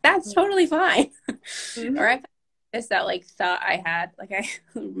 Like that's totally fine. Or Mm-hmm. I've this that like thought I had like I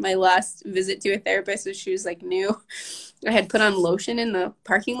my last visit to a therapist was she was like new. I had put on lotion in the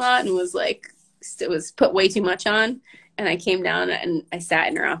parking lot and was like it was put way too much on. And I came down and I sat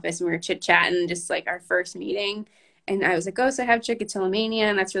in her office and we were chit chatting just like our first meeting. And I was like, oh, so I have trichotillomania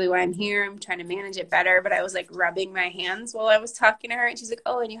and that's really why I'm here. I'm trying to manage it better. But I was like rubbing my hands while I was talking to her. And she's like,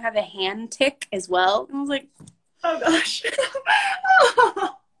 oh, and you have a hand tick as well. And I was like, Oh gosh.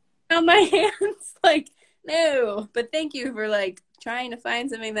 on my hands. Like, no. But thank you for like trying to find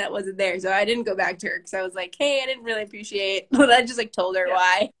something that wasn't there. So I didn't go back to her because I was like, hey, I didn't really appreciate. But I just like told her Yeah.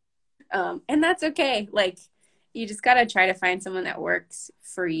 why. And that's okay. Like you just got to try to find someone that works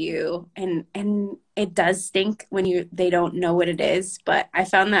for you. And it does stink when they don't know what it is. But I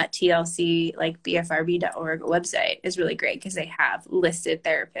found that TLC, like BFRB.org website is really great because they have listed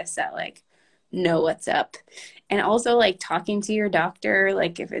therapists that like know what's up. And also like talking to your doctor,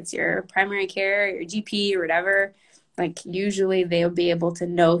 like if it's your primary care, your GP or whatever, like usually they'll be able to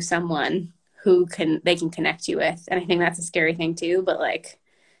know someone who they can connect you with. And I think that's a scary thing too. But like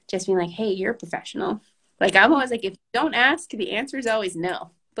just being like, hey, you're a professional. Like I'm always like, if you don't ask, the answer is always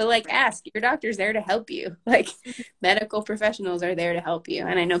no. But like ask, your doctor's there to help you. Like medical professionals are there to help you.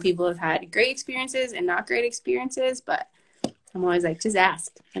 And I know people have had great experiences and not great experiences, but I'm always like, just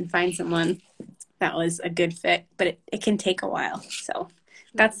ask and find someone that was a good fit. But it can take a while. So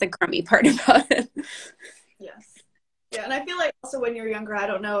that's the crummy part about it. Yes. Yeah, and I feel like also when you're younger, I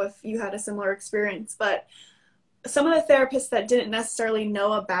don't know if you had a similar experience, but some of the therapists that didn't necessarily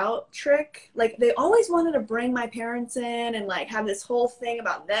know about Trich, like they always wanted to bring my parents in and like have this whole thing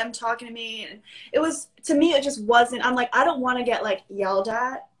about them talking to me. And it was, to me, it just wasn't, I'm like, I don't want to get like yelled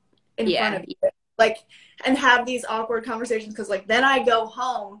at in front of you. Like, and have these awkward conversations because like then I go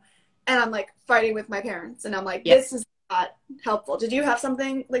home and I'm like fighting with my parents and I'm like, this is not helpful. Did you have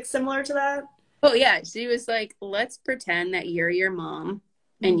something like similar to that? Oh yeah, she was like, let's pretend that you're your mom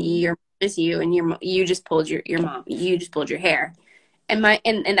and your mom is you and you just pulled your mom, you just pulled your hair. And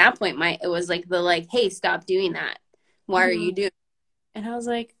and that point it was like hey, stop doing that. Why are you doing it? And I was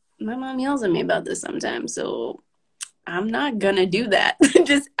like, my mom yells at me about this sometimes, so I'm not gonna do that.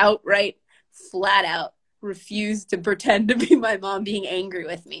 Just outright, flat out refuse to pretend to be my mom being angry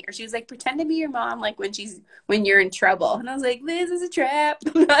with me. Or she was like, pretend to be your mom like when you're in trouble. And I was like, this is a trap.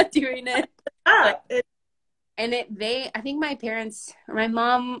 I'm not doing it. I think my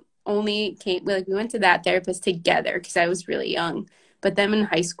mom only came, like we went to that therapist together because I was really young. But then in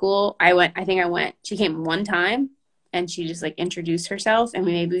high school, she came one time and she just like introduced herself and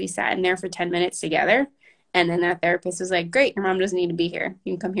we sat in there for 10 minutes together. And then that therapist was like, great, your mom doesn't need to be here.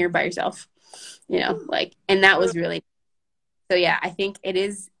 You can come here by yourself, and that was really, so yeah, I think it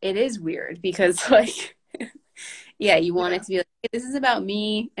is weird because like, yeah, you want it to be like, hey, this is about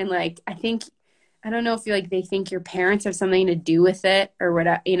me. And like, I don't know if they think your parents have something to do with it or what,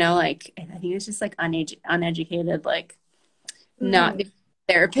 I think it's just like uneducated, like not the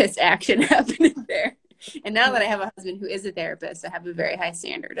therapist action happening there. And now that I have a husband who is a therapist, I have a very high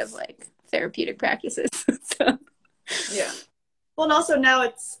standard of like therapeutic practices. So. Yeah. Well, and also now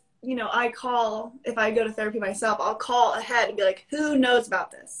it's, if I go to therapy myself, I'll call ahead and be like, who knows about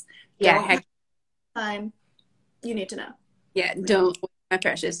this? Yeah. Time. You need to know. Yeah. Don't waste my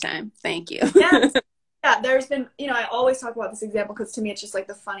precious time. Thank you. Yes. Yeah. There's been, I always talk about this example because to me, it's just like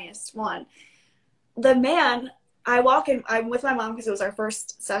the funniest one. The man, I walk in, I'm with my mom because it was our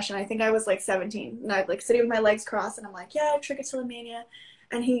first session. I think I was like 17 and I'm like sitting with my legs crossed and I'm like, yeah, trichotillomania.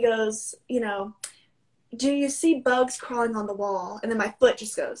 And he goes, do you see bugs crawling on the wall? And then my foot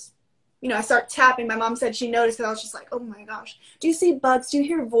just goes, I start tapping. My mom said she noticed and I was just like, oh my gosh, do you see bugs? Do you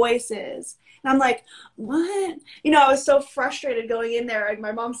hear voices? And I'm like, what? I was so frustrated going in there. And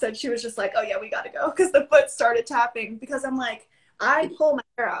my mom said she was just like, oh yeah, we got to go. Because the foot started tapping because I'm like, I pull my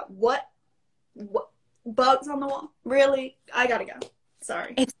hair out. What? Bugs on the wall? Really? I got to go.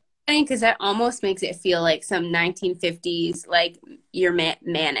 Sorry. It's funny because that almost makes it feel like some 1950s, like you're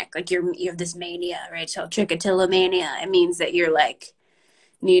manic, like you have this mania, right? So trichotillomania, it means that you're like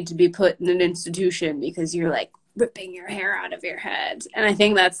need to be put in an institution because you're like ripping your hair out of your head. And I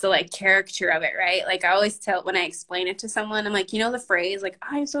think that's the like caricature of it, right? Like I always tell when I explain it to someone, I'm like, the phrase like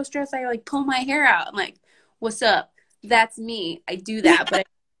I'm so stressed I like pull my hair out. I'm like, what's up? That's me. I do that, but I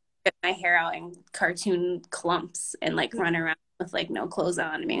get my hair out in cartoon clumps and like run around with like no clothes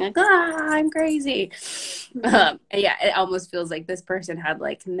on and being like, I'm crazy. Yeah, it almost feels like this person had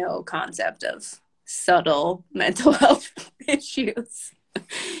like no concept of subtle mental health issues.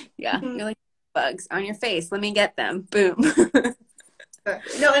 Yeah, you're like, bugs on your face, let me get them. Boom. No,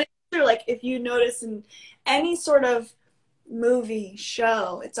 and it's true, like if you notice in any sort of movie,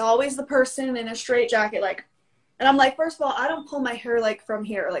 show, it's always the person in a straitjacket, like, and I'm like, first of all, I don't pull my hair like from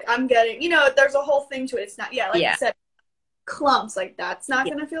here, like I'm getting, there's a whole thing to it. It's not, you said, clumps, like that's not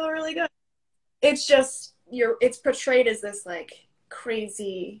gonna feel really good. It's just it's portrayed as this like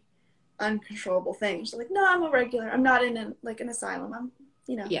crazy uncontrollable thing. She's like, no, I'm a regular, I'm not in an asylum, I'm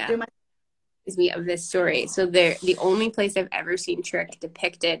doing my me of this story. So the only place I've ever seen Trich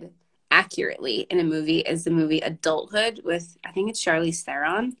depicted accurately in a movie is the movie Adulthood with, I think it's Charlize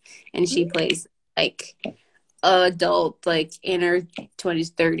Theron, and she plays like adult, like in her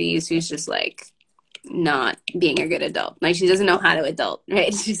 20s, 30s, who's just like not being a good adult. Like she doesn't know how to adult,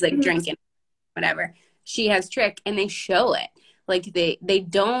 right? She's like drinking, whatever. she has Trich, and they show it. Like they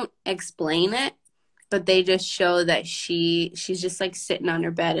don't explain it, but they just show that she's just like sitting on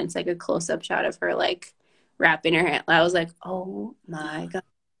her bed, and it's like a close-up shot of her like wrapping her hand. I was like, oh my God,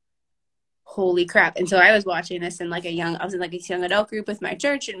 holy crap. And so I was watching this in like I was in like a young adult group with my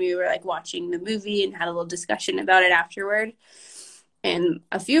church, and we were like watching the movie and had a little discussion about it afterward. And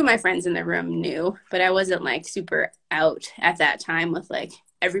a few of my friends in the room knew, but I wasn't like super out at that time with like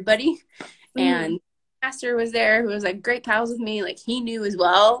everybody. And pastor was there who was like great pals with me. Like he knew as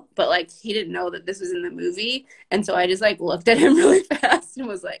well, but like he didn't know that this was in the movie. And so I just like looked at him really fast and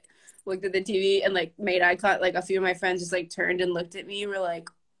was like, looked at the TV and like made eye contact. Like a few of my friends just like turned and looked at me and were like,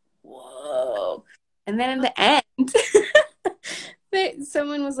 whoa. And then in the end,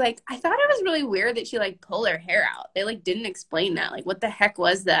 someone was like, I thought it was really weird that she like pulled her hair out. They like didn't explain that. Like, what the heck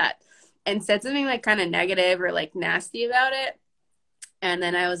was that? And said something like kind of negative or like nasty about it. And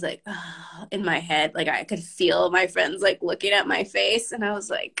then I was like, oh, in my head, like I could feel my friends like looking at my face. And I was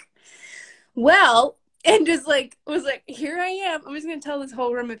like, well, and just like was like, here I am. I'm just gonna tell this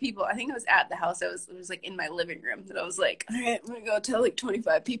whole room of people. I think I was at the house. It was like in my living room. And I was like, all right, I'm gonna go tell like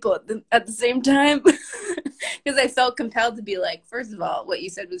 25 people at the same time. Because I felt compelled to be like, first of all, what you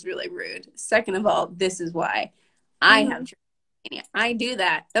said was really rude. Second of all, this is why I have trichomania. I do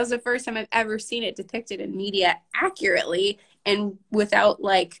that. That was the first time I've ever seen it depicted in media accurately and without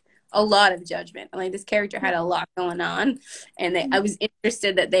like a lot of judgment. Like this character had a lot going on, and I was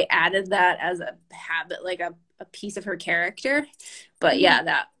interested that they added that as a habit, like a piece of her character. But yeah,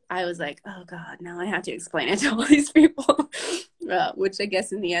 that I was like, oh God, now I have to explain it to all these people, which I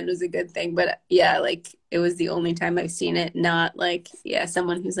guess in the end was a good thing. But yeah, like it was the only time I've seen it, not like, yeah,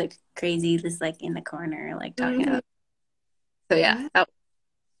 someone who's like crazy, just like in the corner, like talking about. So yeah, that was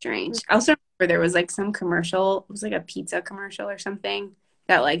strange. I also remember there was like some commercial, it was like a pizza commercial or something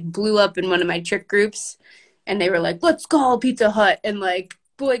that like blew up in one of my Trich groups, and they were like, let's call Pizza Hut and like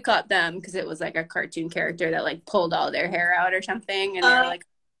boycott them because it was like a cartoon character that like pulled all their hair out or something, and they were like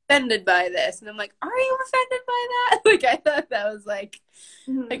offended by this, and I'm like, are you offended by that? Like I thought that was like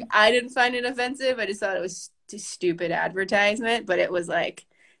I didn't find it offensive. I just thought it was stupid advertisement, but it was like,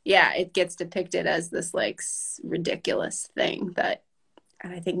 yeah, it gets depicted as this like ridiculous thing that,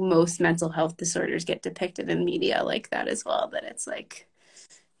 and I think most mental health disorders get depicted in media like that as well, that it's like,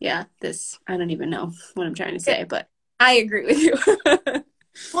 yeah, this, I don't even know what I'm trying to say, but I agree with you.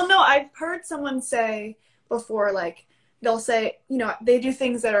 Well, no, I've heard someone say before, like, they'll say, you know, they do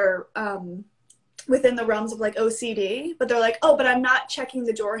things that are within the realms of, like, OCD, but they're like, oh, but I'm not checking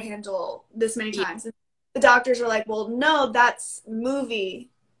the door handle this many times. And the doctors are like, well, no, that's movie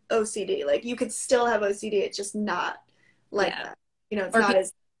OCD. Like, you could still have OCD. It's just not like that. You know, it's not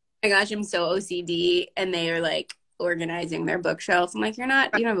as... Oh my gosh, I'm so OCD, and they are, like, organizing their bookshelf. I'm like, you don't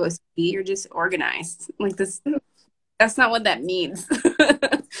have OCD, you're just organized. Like this, that's not what that means.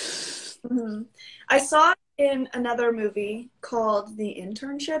 I saw it in another movie called The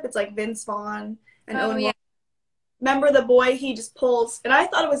Internship. It's like Vince Vaughn and Owen Wilson. Remember the boy, he just pulls, and I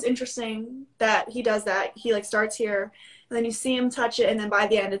thought it was interesting that he does that. He like starts here, and then you see him touch it, and then by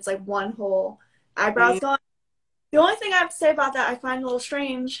the end it's like one whole eyebrow's gone. The only thing I have to say about that I find a little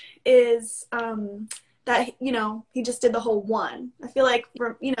strange is that, you know, he just did the whole one. I feel like,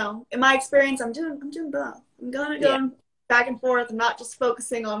 you know, in my experience, I'm doing both. I'm going back and forth. I'm not just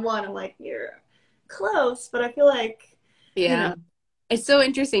focusing on one. I'm like, you're close, but I feel like, you know. It's so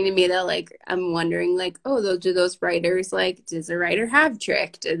interesting to me that, like, I'm wondering, like, oh, do those writers, like, does the writer have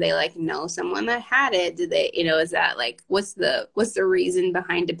Trich? Do they, like, know someone that had it? Do they, you know, is that, like, what's the reason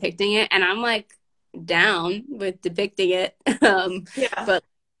behind depicting it? And I'm, like, down with depicting it. But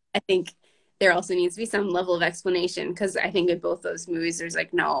I think there also needs to be some level of explanation, because I think in both those movies there's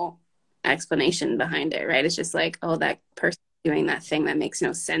like no explanation behind it, right? It's just like, oh, that person doing that thing that makes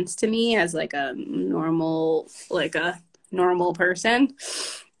no sense to me as like a normal person.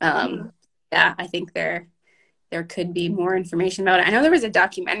 Yeah, I think there could be more information about it. I know there was a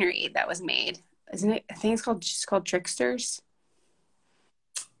documentary that was made, isn't it? I think it's called Tricksters.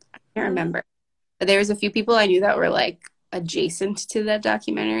 I can't remember. But there was a few people I knew that were like adjacent to that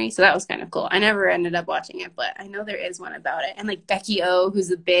documentary, so that was kind of cool. I never ended up watching it, but I know there is one about it. And like Becky O,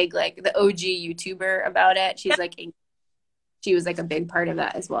 who's a big, like, the OG YouTuber about it, she was like a big part of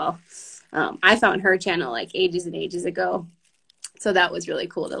that as well. I found her channel like ages and ages ago, so that was really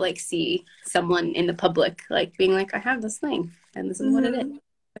cool to like see someone in the public like being like, I have this thing and this is what it is.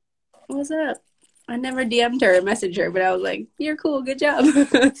 What's up? I never DM'd her or messaged her, but I was like, you're cool, good job.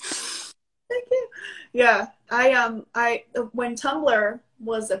 Thank you. Yeah, I when Tumblr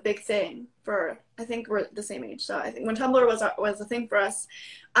was a big thing for, I think we're the same age, so I think when Tumblr was a thing for us,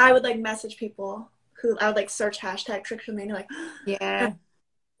 I would like message people who I would like search hashtag trichomania, like Yeah.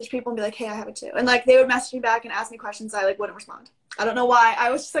 there's people and be like, hey, I have it too. And like they would message me back and ask me questions. I like wouldn't respond. I don't know why.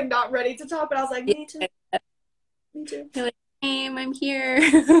 I was just like not ready to talk, but I was like, me too. Yeah. Me too. You're like, hey, I'm here.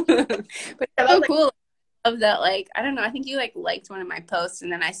 But Yeah, it's that was so like, cool. Of that, like, I don't know, I think you like liked one of my posts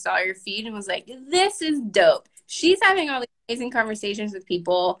and then I saw your feed and was like, this is dope. She's having all these amazing conversations with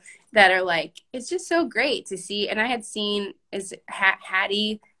people that are like, it's just so great to see. And I had seen is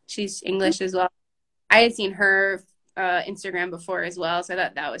Hattie, she's English as well. I had seen her Instagram before as well, so I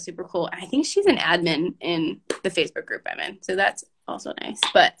thought that was super cool. I think she's an admin in the Facebook group I'm in, so that's also nice.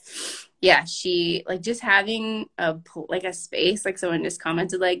 But yeah, she like just having a space, like someone just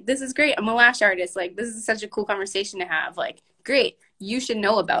commented like, "This is great. I'm a lash artist. Like this is such a cool conversation to have. Like great, you should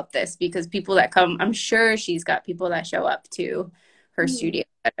know about this because people that come, I'm sure she's got people that show up to her studio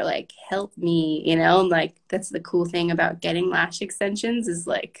that are like, help me, you know, and like that's the cool thing about getting lash extensions is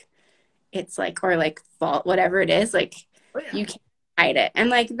like it's like or like fault whatever it is like oh yeah. you can't hide it and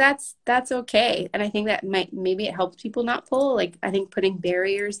like that's okay and I think that might maybe it helps people not pull like I think putting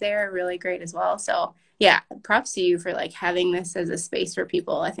barriers there are really great as well so yeah props to you for like having this as a space for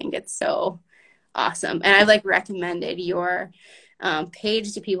people. I think it's so awesome and I've like recommended your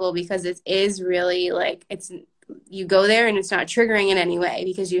page to people because it is really like it's you go there and it's not triggering in any way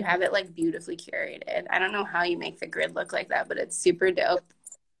because you have it like beautifully curated. I don't know how you make the grid look like that but it's super dope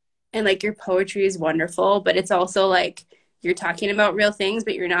and like your poetry is wonderful, but it's also like you're talking about real things,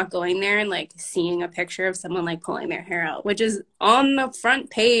 but you're not going there and like seeing a picture of someone like pulling their hair out, which is on the front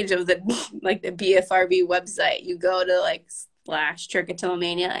page of the like the BFRB website. You go to like slash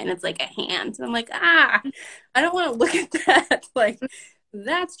trichotillomania and it's like a hand. And I'm like, I don't want to look at that. Like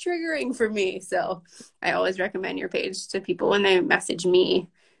that's triggering for me. So I always recommend your page to people when they message me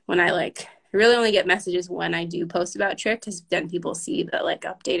when I like I really only get messages when I do post about Trich because then people see the like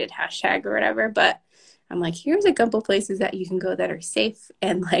updated hashtag or whatever. But I'm like, here's a couple places that you can go that are safe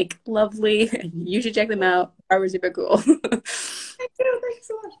and like lovely, and you should check them out. Are super cool. Thank you. Thank you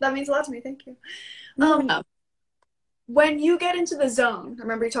so much. That means a lot to me. Thank you. Yeah. When you get into the zone, I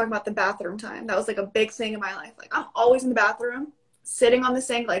remember you talking about the bathroom time. That was like a big thing in my life. Like I'm always in the bathroom, sitting on the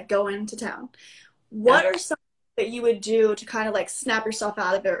sink, like going to town. What are some that you would do to kind of like snap yourself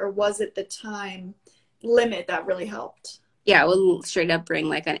out of it, or was it the time limit that really helped? Yeah, we'll straight up bring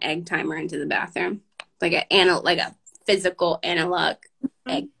like an egg timer into the bathroom, like a physical analog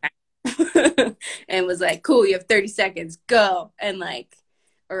egg timer, and was like, cool, you have 30 seconds, go, and like,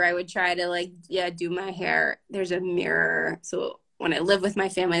 or I would try to like, yeah, do my hair. There's a mirror, so when I live with my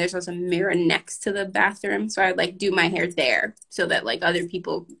family, there's also a mirror next to the bathroom, so I'd like do my hair there so that like other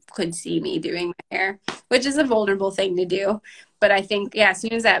people could see me doing my hair, which is a vulnerable thing to do. But I think, yeah, as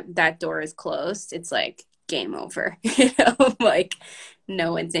soon as that door is closed, it's like game over, you know, like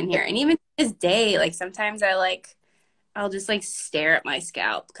no one's in here. And even to this day, like sometimes I'll just like stare at my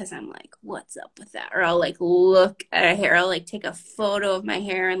scalp because I'm like, what's up with that? Or I'll like look at a hair, I'll like take a photo of my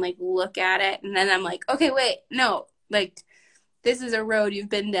hair and like look at it. And then I'm like, okay, wait, no, like this is a road you've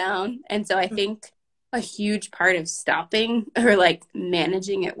been down. And so I think a huge part of stopping or like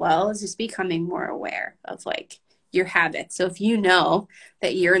managing it well is just becoming more aware of like your habits. So if you know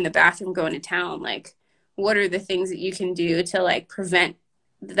that you're in the bathroom going to town, like what are the things that you can do to like prevent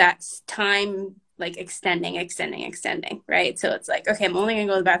that time like extending, right? So it's like, okay, I'm only gonna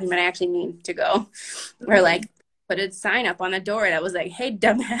go to the bathroom when I actually need to go. Or like put a sign up on the door that was like, hey,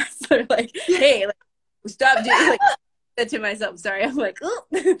 dumbass, or like, hey, like, stop doing like that to myself. Sorry, I'm like, oh.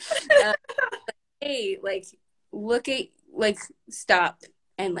 Hey, like look at like stop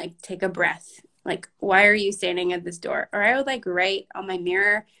and like take a breath. Like, why are you standing at this door? Or I would like write on my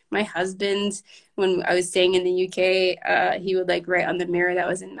mirror. My husband, when I was staying in the UK, he would like write on the mirror that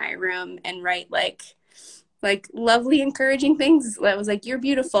was in my room and write like lovely, encouraging things. That was like, you're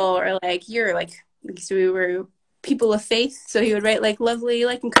beautiful, or like you're like so we were people of faith. So he would write like lovely,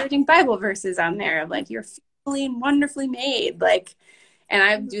 like encouraging Bible verses on there of like you're fearfully and wonderfully made. Like and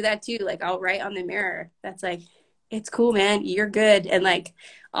I do that too. Like I'll write on the mirror. That's like, it's cool, man. You're good. And like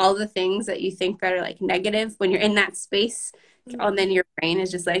all the things that you think that are like negative when you're in that space, and then your brain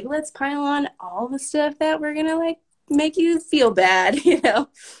is just like, let's pile on all the stuff that we're gonna like make you feel bad, you know?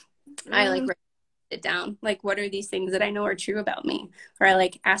 I like write it down. Like, what are these things that I know are true about me? Or I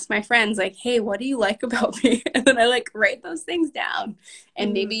like ask my friends, like, hey, what do you like about me? And then I like write those things down.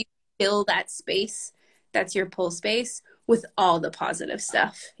 And maybe you fill that space that's your pull space with all the positive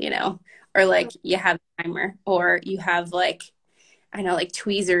stuff, you know? Or like you have a timer, or you have like I know like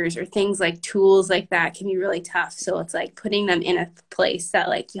tweezers or things like tools like that can be really tough. So it's like putting them in a place that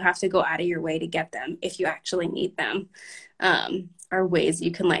like you have to go out of your way to get them if you actually need them. are ways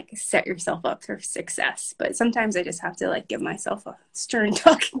you can like set yourself up for success. But sometimes I just have to like give myself a stern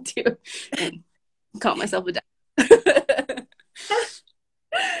talking to and call myself a dad.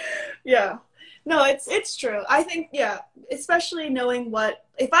 Yeah. No, it's true. I think, yeah, especially knowing what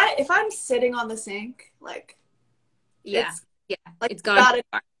if I'm sitting on the sink, like Yeah. it's Yeah. like It's gone too gotta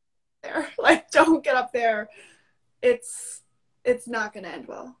far. there. Like don't get up there. It's it's not gonna end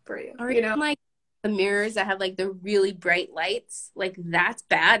well for you, Or you know? even like the mirrors that have like the really bright lights, like that's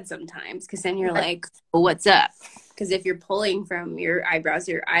bad sometimes because then you're Right. like, well, what's up? Because if you're pulling from your eyebrows,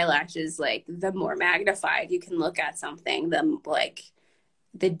 your eyelashes, like the more magnified you can look at something, the like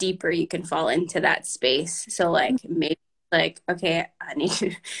the deeper you can fall into that space. So like maybe like, okay, I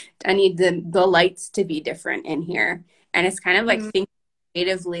need the lights to be different in here. And it's kind of like Mhm. thinking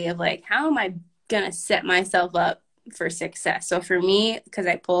creatively of like, how am I gonna set myself up for success? So for me, because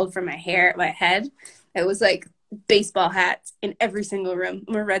I pulled from my head, it was like baseball hats in every single room.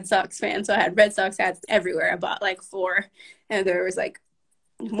 I'm a Red Sox fan, so I had Red Sox hats everywhere. I bought like four, and there was like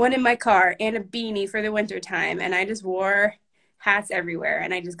one in my car and a beanie for the winter time, and I just wore hats everywhere.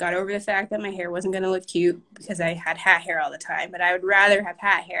 And I just got over the fact that my hair wasn't going to look cute because I had hat hair all the time, but I would rather have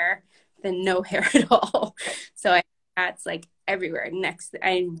hat hair than no hair at all. So I had hats like everywhere. Next,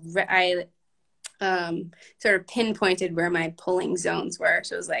 I sort of pinpointed where my pulling zones were.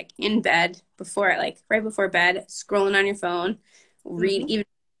 So it was like in bed before, like right before bed, scrolling on your phone, read Mhm.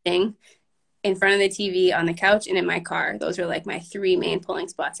 even in front of the TV, on the couch, and in my car. Those are like my three main pulling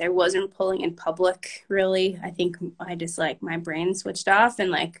spots. I wasn't pulling in public really. I think I just like my brain switched off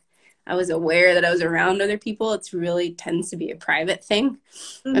and like I was aware that I was around other people. It's really tends to be a private thing.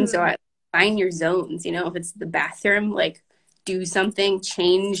 And so Mhm. I find your zones, you know, if it's the bathroom, like do something,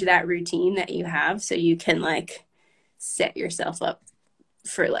 change that routine that you have so you can like set yourself up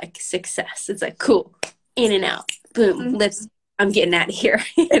for like success. It's like cool, in and out, boom, Mhm. lips, I'm getting out of here,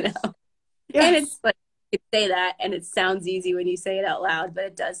 you know. And Yes. it's like you say that and it sounds easy when you say it out loud, but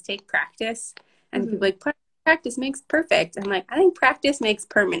it does take practice. And people Mhm. are like, practice makes perfect. I'm like, I think practice makes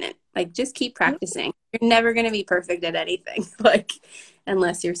permanent. Like, just keep practicing. You're never going to be perfect at anything, like,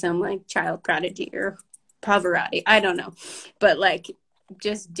 unless you're some like child prodigy or Pavarotti. I don't know. But like,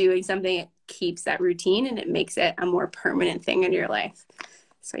 just doing something, it keeps that routine and it makes it a more permanent thing in your life.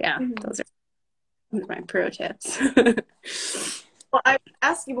 So, yeah, Mhm. those are my pro tips. Well, I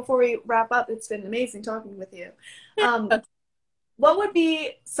asked you before we wrap up. It's been amazing talking with you. Um, what would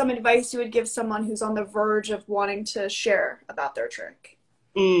be some advice you would give someone who's on the verge of wanting to share about their trick?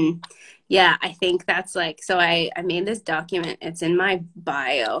 Mm, yeah, I think that's like, so I made this document. It's in my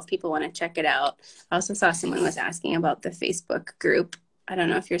bio if people want to check it out. I also saw someone was asking about the Facebook group. I don't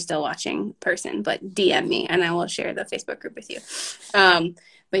know if you're still watching person, but DM me and I will share the Facebook group with you.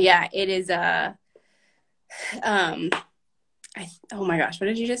 But yeah, it is um oh my gosh, what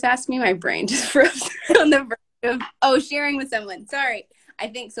did you just ask me? My brain just froze on the verge of sharing with someone. Sorry. I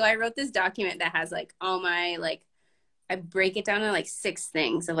think so I wrote this document that has like all my like I break it down to like six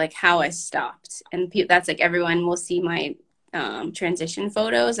things of like how I stopped. And that's like everyone will see my transition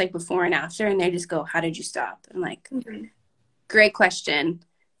photos like before and after, and they just go, "How did you stop?" I'm like, Mhm. "Great question,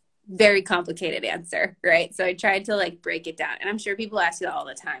 very complicated answer," right? So I tried to like break it down, and I'm sure people ask you that all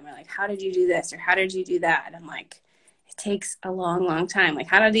the time. They're like, "How did you do this?" or "How did you do that?" And I'm like, it takes a long, long time. Like,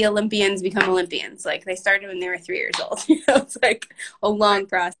 how did the Olympians become Olympians? Like, they started when they were 3 years old. It's like a long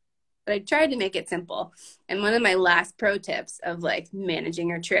process. But I tried to make it simple. And one of my last pro tips of like managing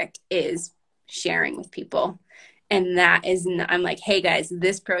your trick is sharing with people. And that is, not, I'm like, hey guys,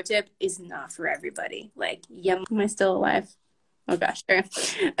 this pro tip is not for everybody. Like, yeah, am I still alive? Oh gosh, sure.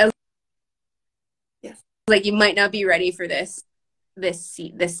 I was Yes. like, you might not be ready for this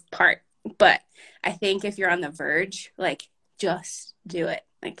part. But I think if you're on the verge, like just do it.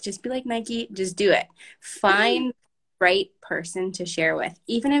 Like just be like Nike, just do it. Mhm. Find the right person to share with,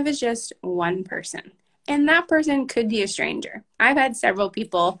 even if it's just one person. And that person could be a stranger. I've had several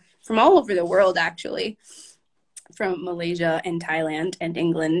people from all over the world actually, from Malaysia and Thailand and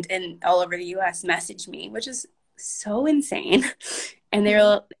England and all over the US message me, which is so insane. And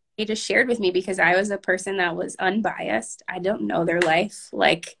Mhm. they just shared with me because I was a person that was unbiased. I don't know their life.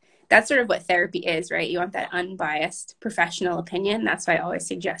 Like that's sort of what therapy is, right? You want that unbiased professional opinion. That's why I always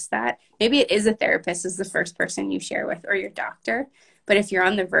suggest that. Maybe it is a therapist is the first person you share with or your doctor. But if you're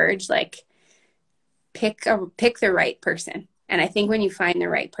on the verge, like pick the right person. And I think when you find the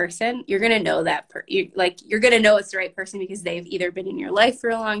right person, you're gonna know you're gonna know it's the right person because they've either been in your life for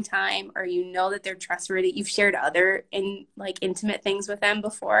a long time or you know that they're trustworthy. You've shared other in like intimate things with them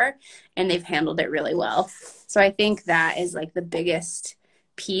before, and they've handled it really well. So I think that is like the biggest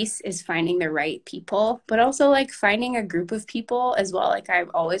piece is finding the right people, but also like finding a group of people as well. Like I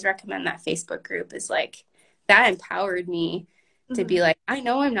always recommend that Facebook group is like that empowered me to be like, I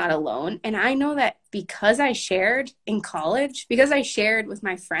know I'm not alone. And I know that because I shared in college, because I shared with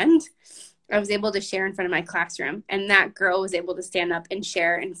my friend, I was able to share in front of my classroom, and that girl was able to stand up and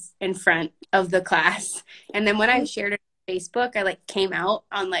share in front of the class. And then when I shared it on Facebook, I like came out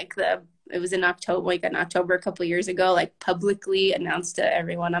on like it was in October, like in October a couple of years ago, like publicly announced to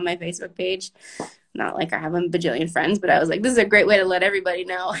everyone on my Facebook page. Not like I have a bajillion friends, but I was like, this is a great way to let everybody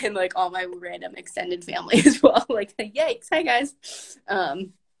know, and like all my random extended family as well. Like, yikes, hi guys.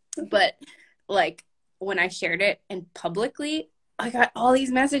 But like when I shared it and publicly, I got all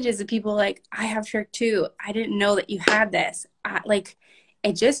these messages of people like, I have Trich too. I didn't know that you had this. Like,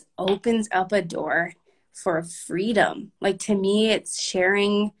 it just opens up a door for freedom. Like to me, it's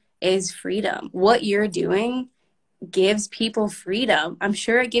sharing is freedom. What you're doing gives people freedom. I'm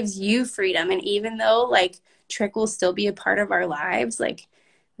sure it gives you freedom. And even though like Trich will still be a part of our lives, like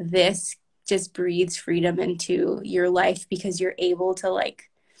this just breathes freedom into your life because you're able to like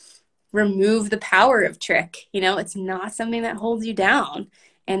remove the power of Trich. You know, it's not something that holds you down.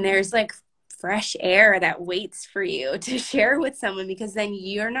 And there's like fresh air that waits for you to share with someone because then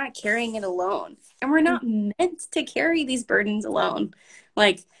you're not carrying it alone. And we're not meant to carry these burdens alone.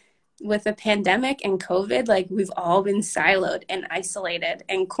 Like with the pandemic and COVID, like we've all been siloed and isolated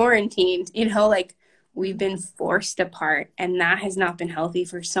and quarantined, you know, like we've been forced apart, and that has not been healthy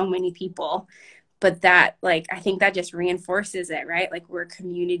for so many people. But that, like, I think that just reinforces it, right? Like we're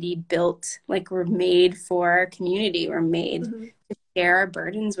community built, like we're made for community. We're made to share our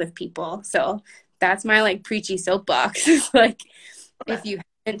burdens with people. So that's my like preachy soapbox. It's like, if you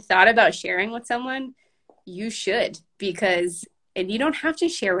haven't thought about sharing with someone, you should, because, and you don't have to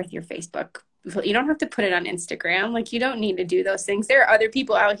share with your Facebook. You don't have to put it on Instagram. Like you don't need to do those things. There are other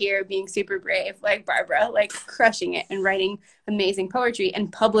people out here being super brave, like Barbara, like crushing it and writing amazing poetry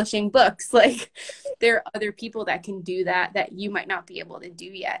and publishing books. Like there are other people that can do that you might not be able to do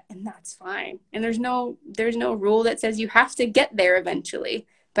yet. And that's fine. And there's no rule that says you have to get there eventually.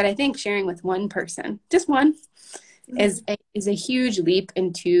 But I think sharing with one person, just one, is a huge leap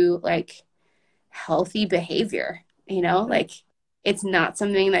into like healthy behavior, you know, like it's not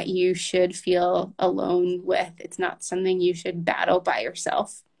something that you should feel alone with. It's not something you should battle by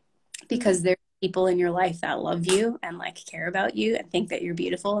yourself, because there's people in your life that love you and like care about you and think that you're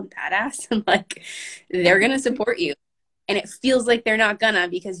beautiful and badass, and like they're going to support you. And it feels like they're not gonna,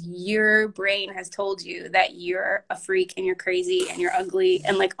 because your brain has told you that you're a freak and you're crazy and you're ugly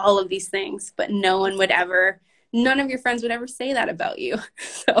and like all of these things, but none of your friends would ever say that about you.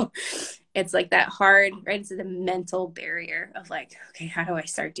 So it's like that hard, right? It's the mental barrier of like, okay, how do I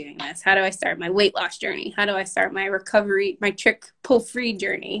start doing this? How do I start my weight loss journey? How do I start my recovery, my Trich pull free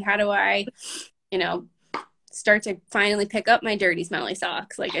journey? How do I, you know, start to finally pick up my dirty, smelly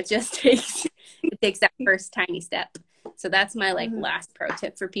socks? Like it just takes that first tiny step. So that's my like last pro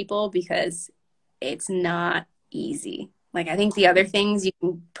tip for people, because it's not easy. Like I think the other things you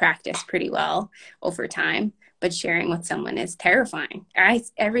can practice pretty well over time, but sharing with someone is terrifying.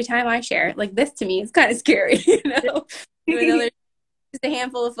 Every time I share, like this to me is kind of scary, you know. Even though there's just a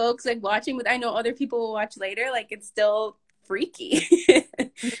handful of folks like watching, but I know other people will watch later. Like it's still freaky,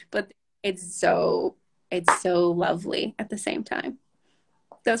 but it's so lovely at the same time.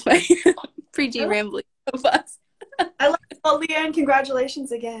 That's my preachy rambling of us. I love it. Well, Leighanne,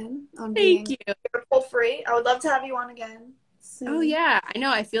 congratulations again on being pull free. I would love to have you on again soon. Oh yeah, I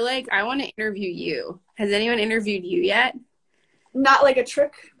know. I feel like I want to interview you. Has anyone interviewed you yet? Not like a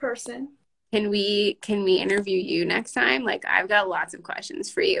Trich person. Can we interview you next time? Like I've got lots of questions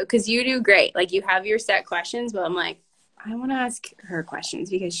for you, because you do great. Like you have your set questions, but I'm like, I want to ask her questions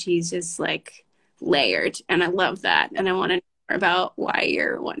because she's just like layered, and I love that. And I want to know more about why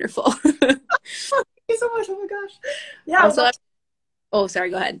you're wonderful. Thank you so much. Oh my gosh. Yeah. Also, oh,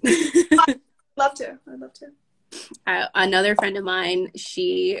 sorry. Go ahead. I'd love to. Another friend of mine,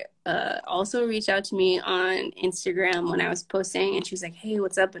 she also reached out to me on Instagram when I was posting, and she was like, hey,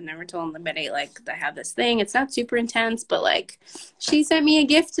 what's up? I never told anybody, like, I have this thing. It's not super intense, but like, she sent me a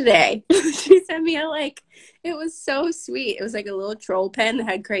gift today. She sent me it was so sweet. It was like a little troll pen that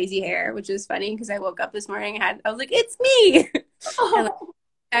had crazy hair, which was funny because I woke up this morning and I was like, it's me. Oh. And like,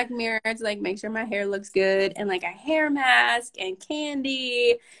 back mirror to like make sure my hair looks good, and like a hair mask and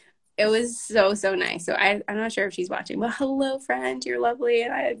candy. It was so nice. So I'm not sure if she's watching, but hello, friend, you're lovely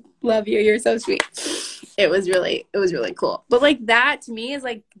and I love you. You're so sweet. It was really cool. But like that to me is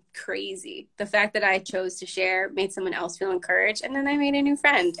like crazy. The fact that I chose to share made someone else feel encouraged, and then I made a new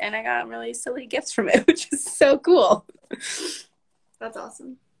friend and I got really silly gifts from it, which is so cool. That's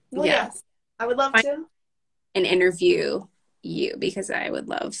awesome. Well, Yeah. yes, I would love to. And interview you because I would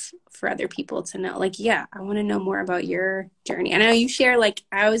love for other people to know, like, yeah, I want to know more about your journey. I know you share, like,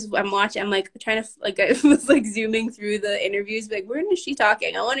 I'm watching, I'm like trying to, like, I was like zooming through the interviews, like, when is she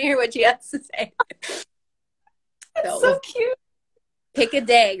talking? I want to hear what she has to say. It's So so we'll cute. pick a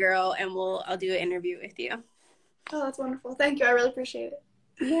day, girl, and I'll do an interview with you. Oh, that's wonderful. Thank you. I really appreciate it.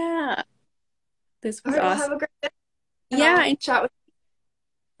 Yeah, this All was right, well, awesome. have a great day. And Yeah, I'll chat with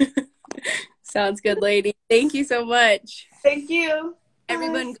sounds good, lady. Thank you so much. you. Thank you. Bye.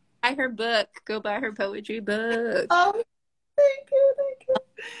 Everyone, go buy her book. Go buy her poetry book. Oh, thank you. Thank you.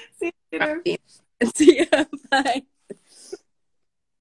 See you later. See ya. Bye.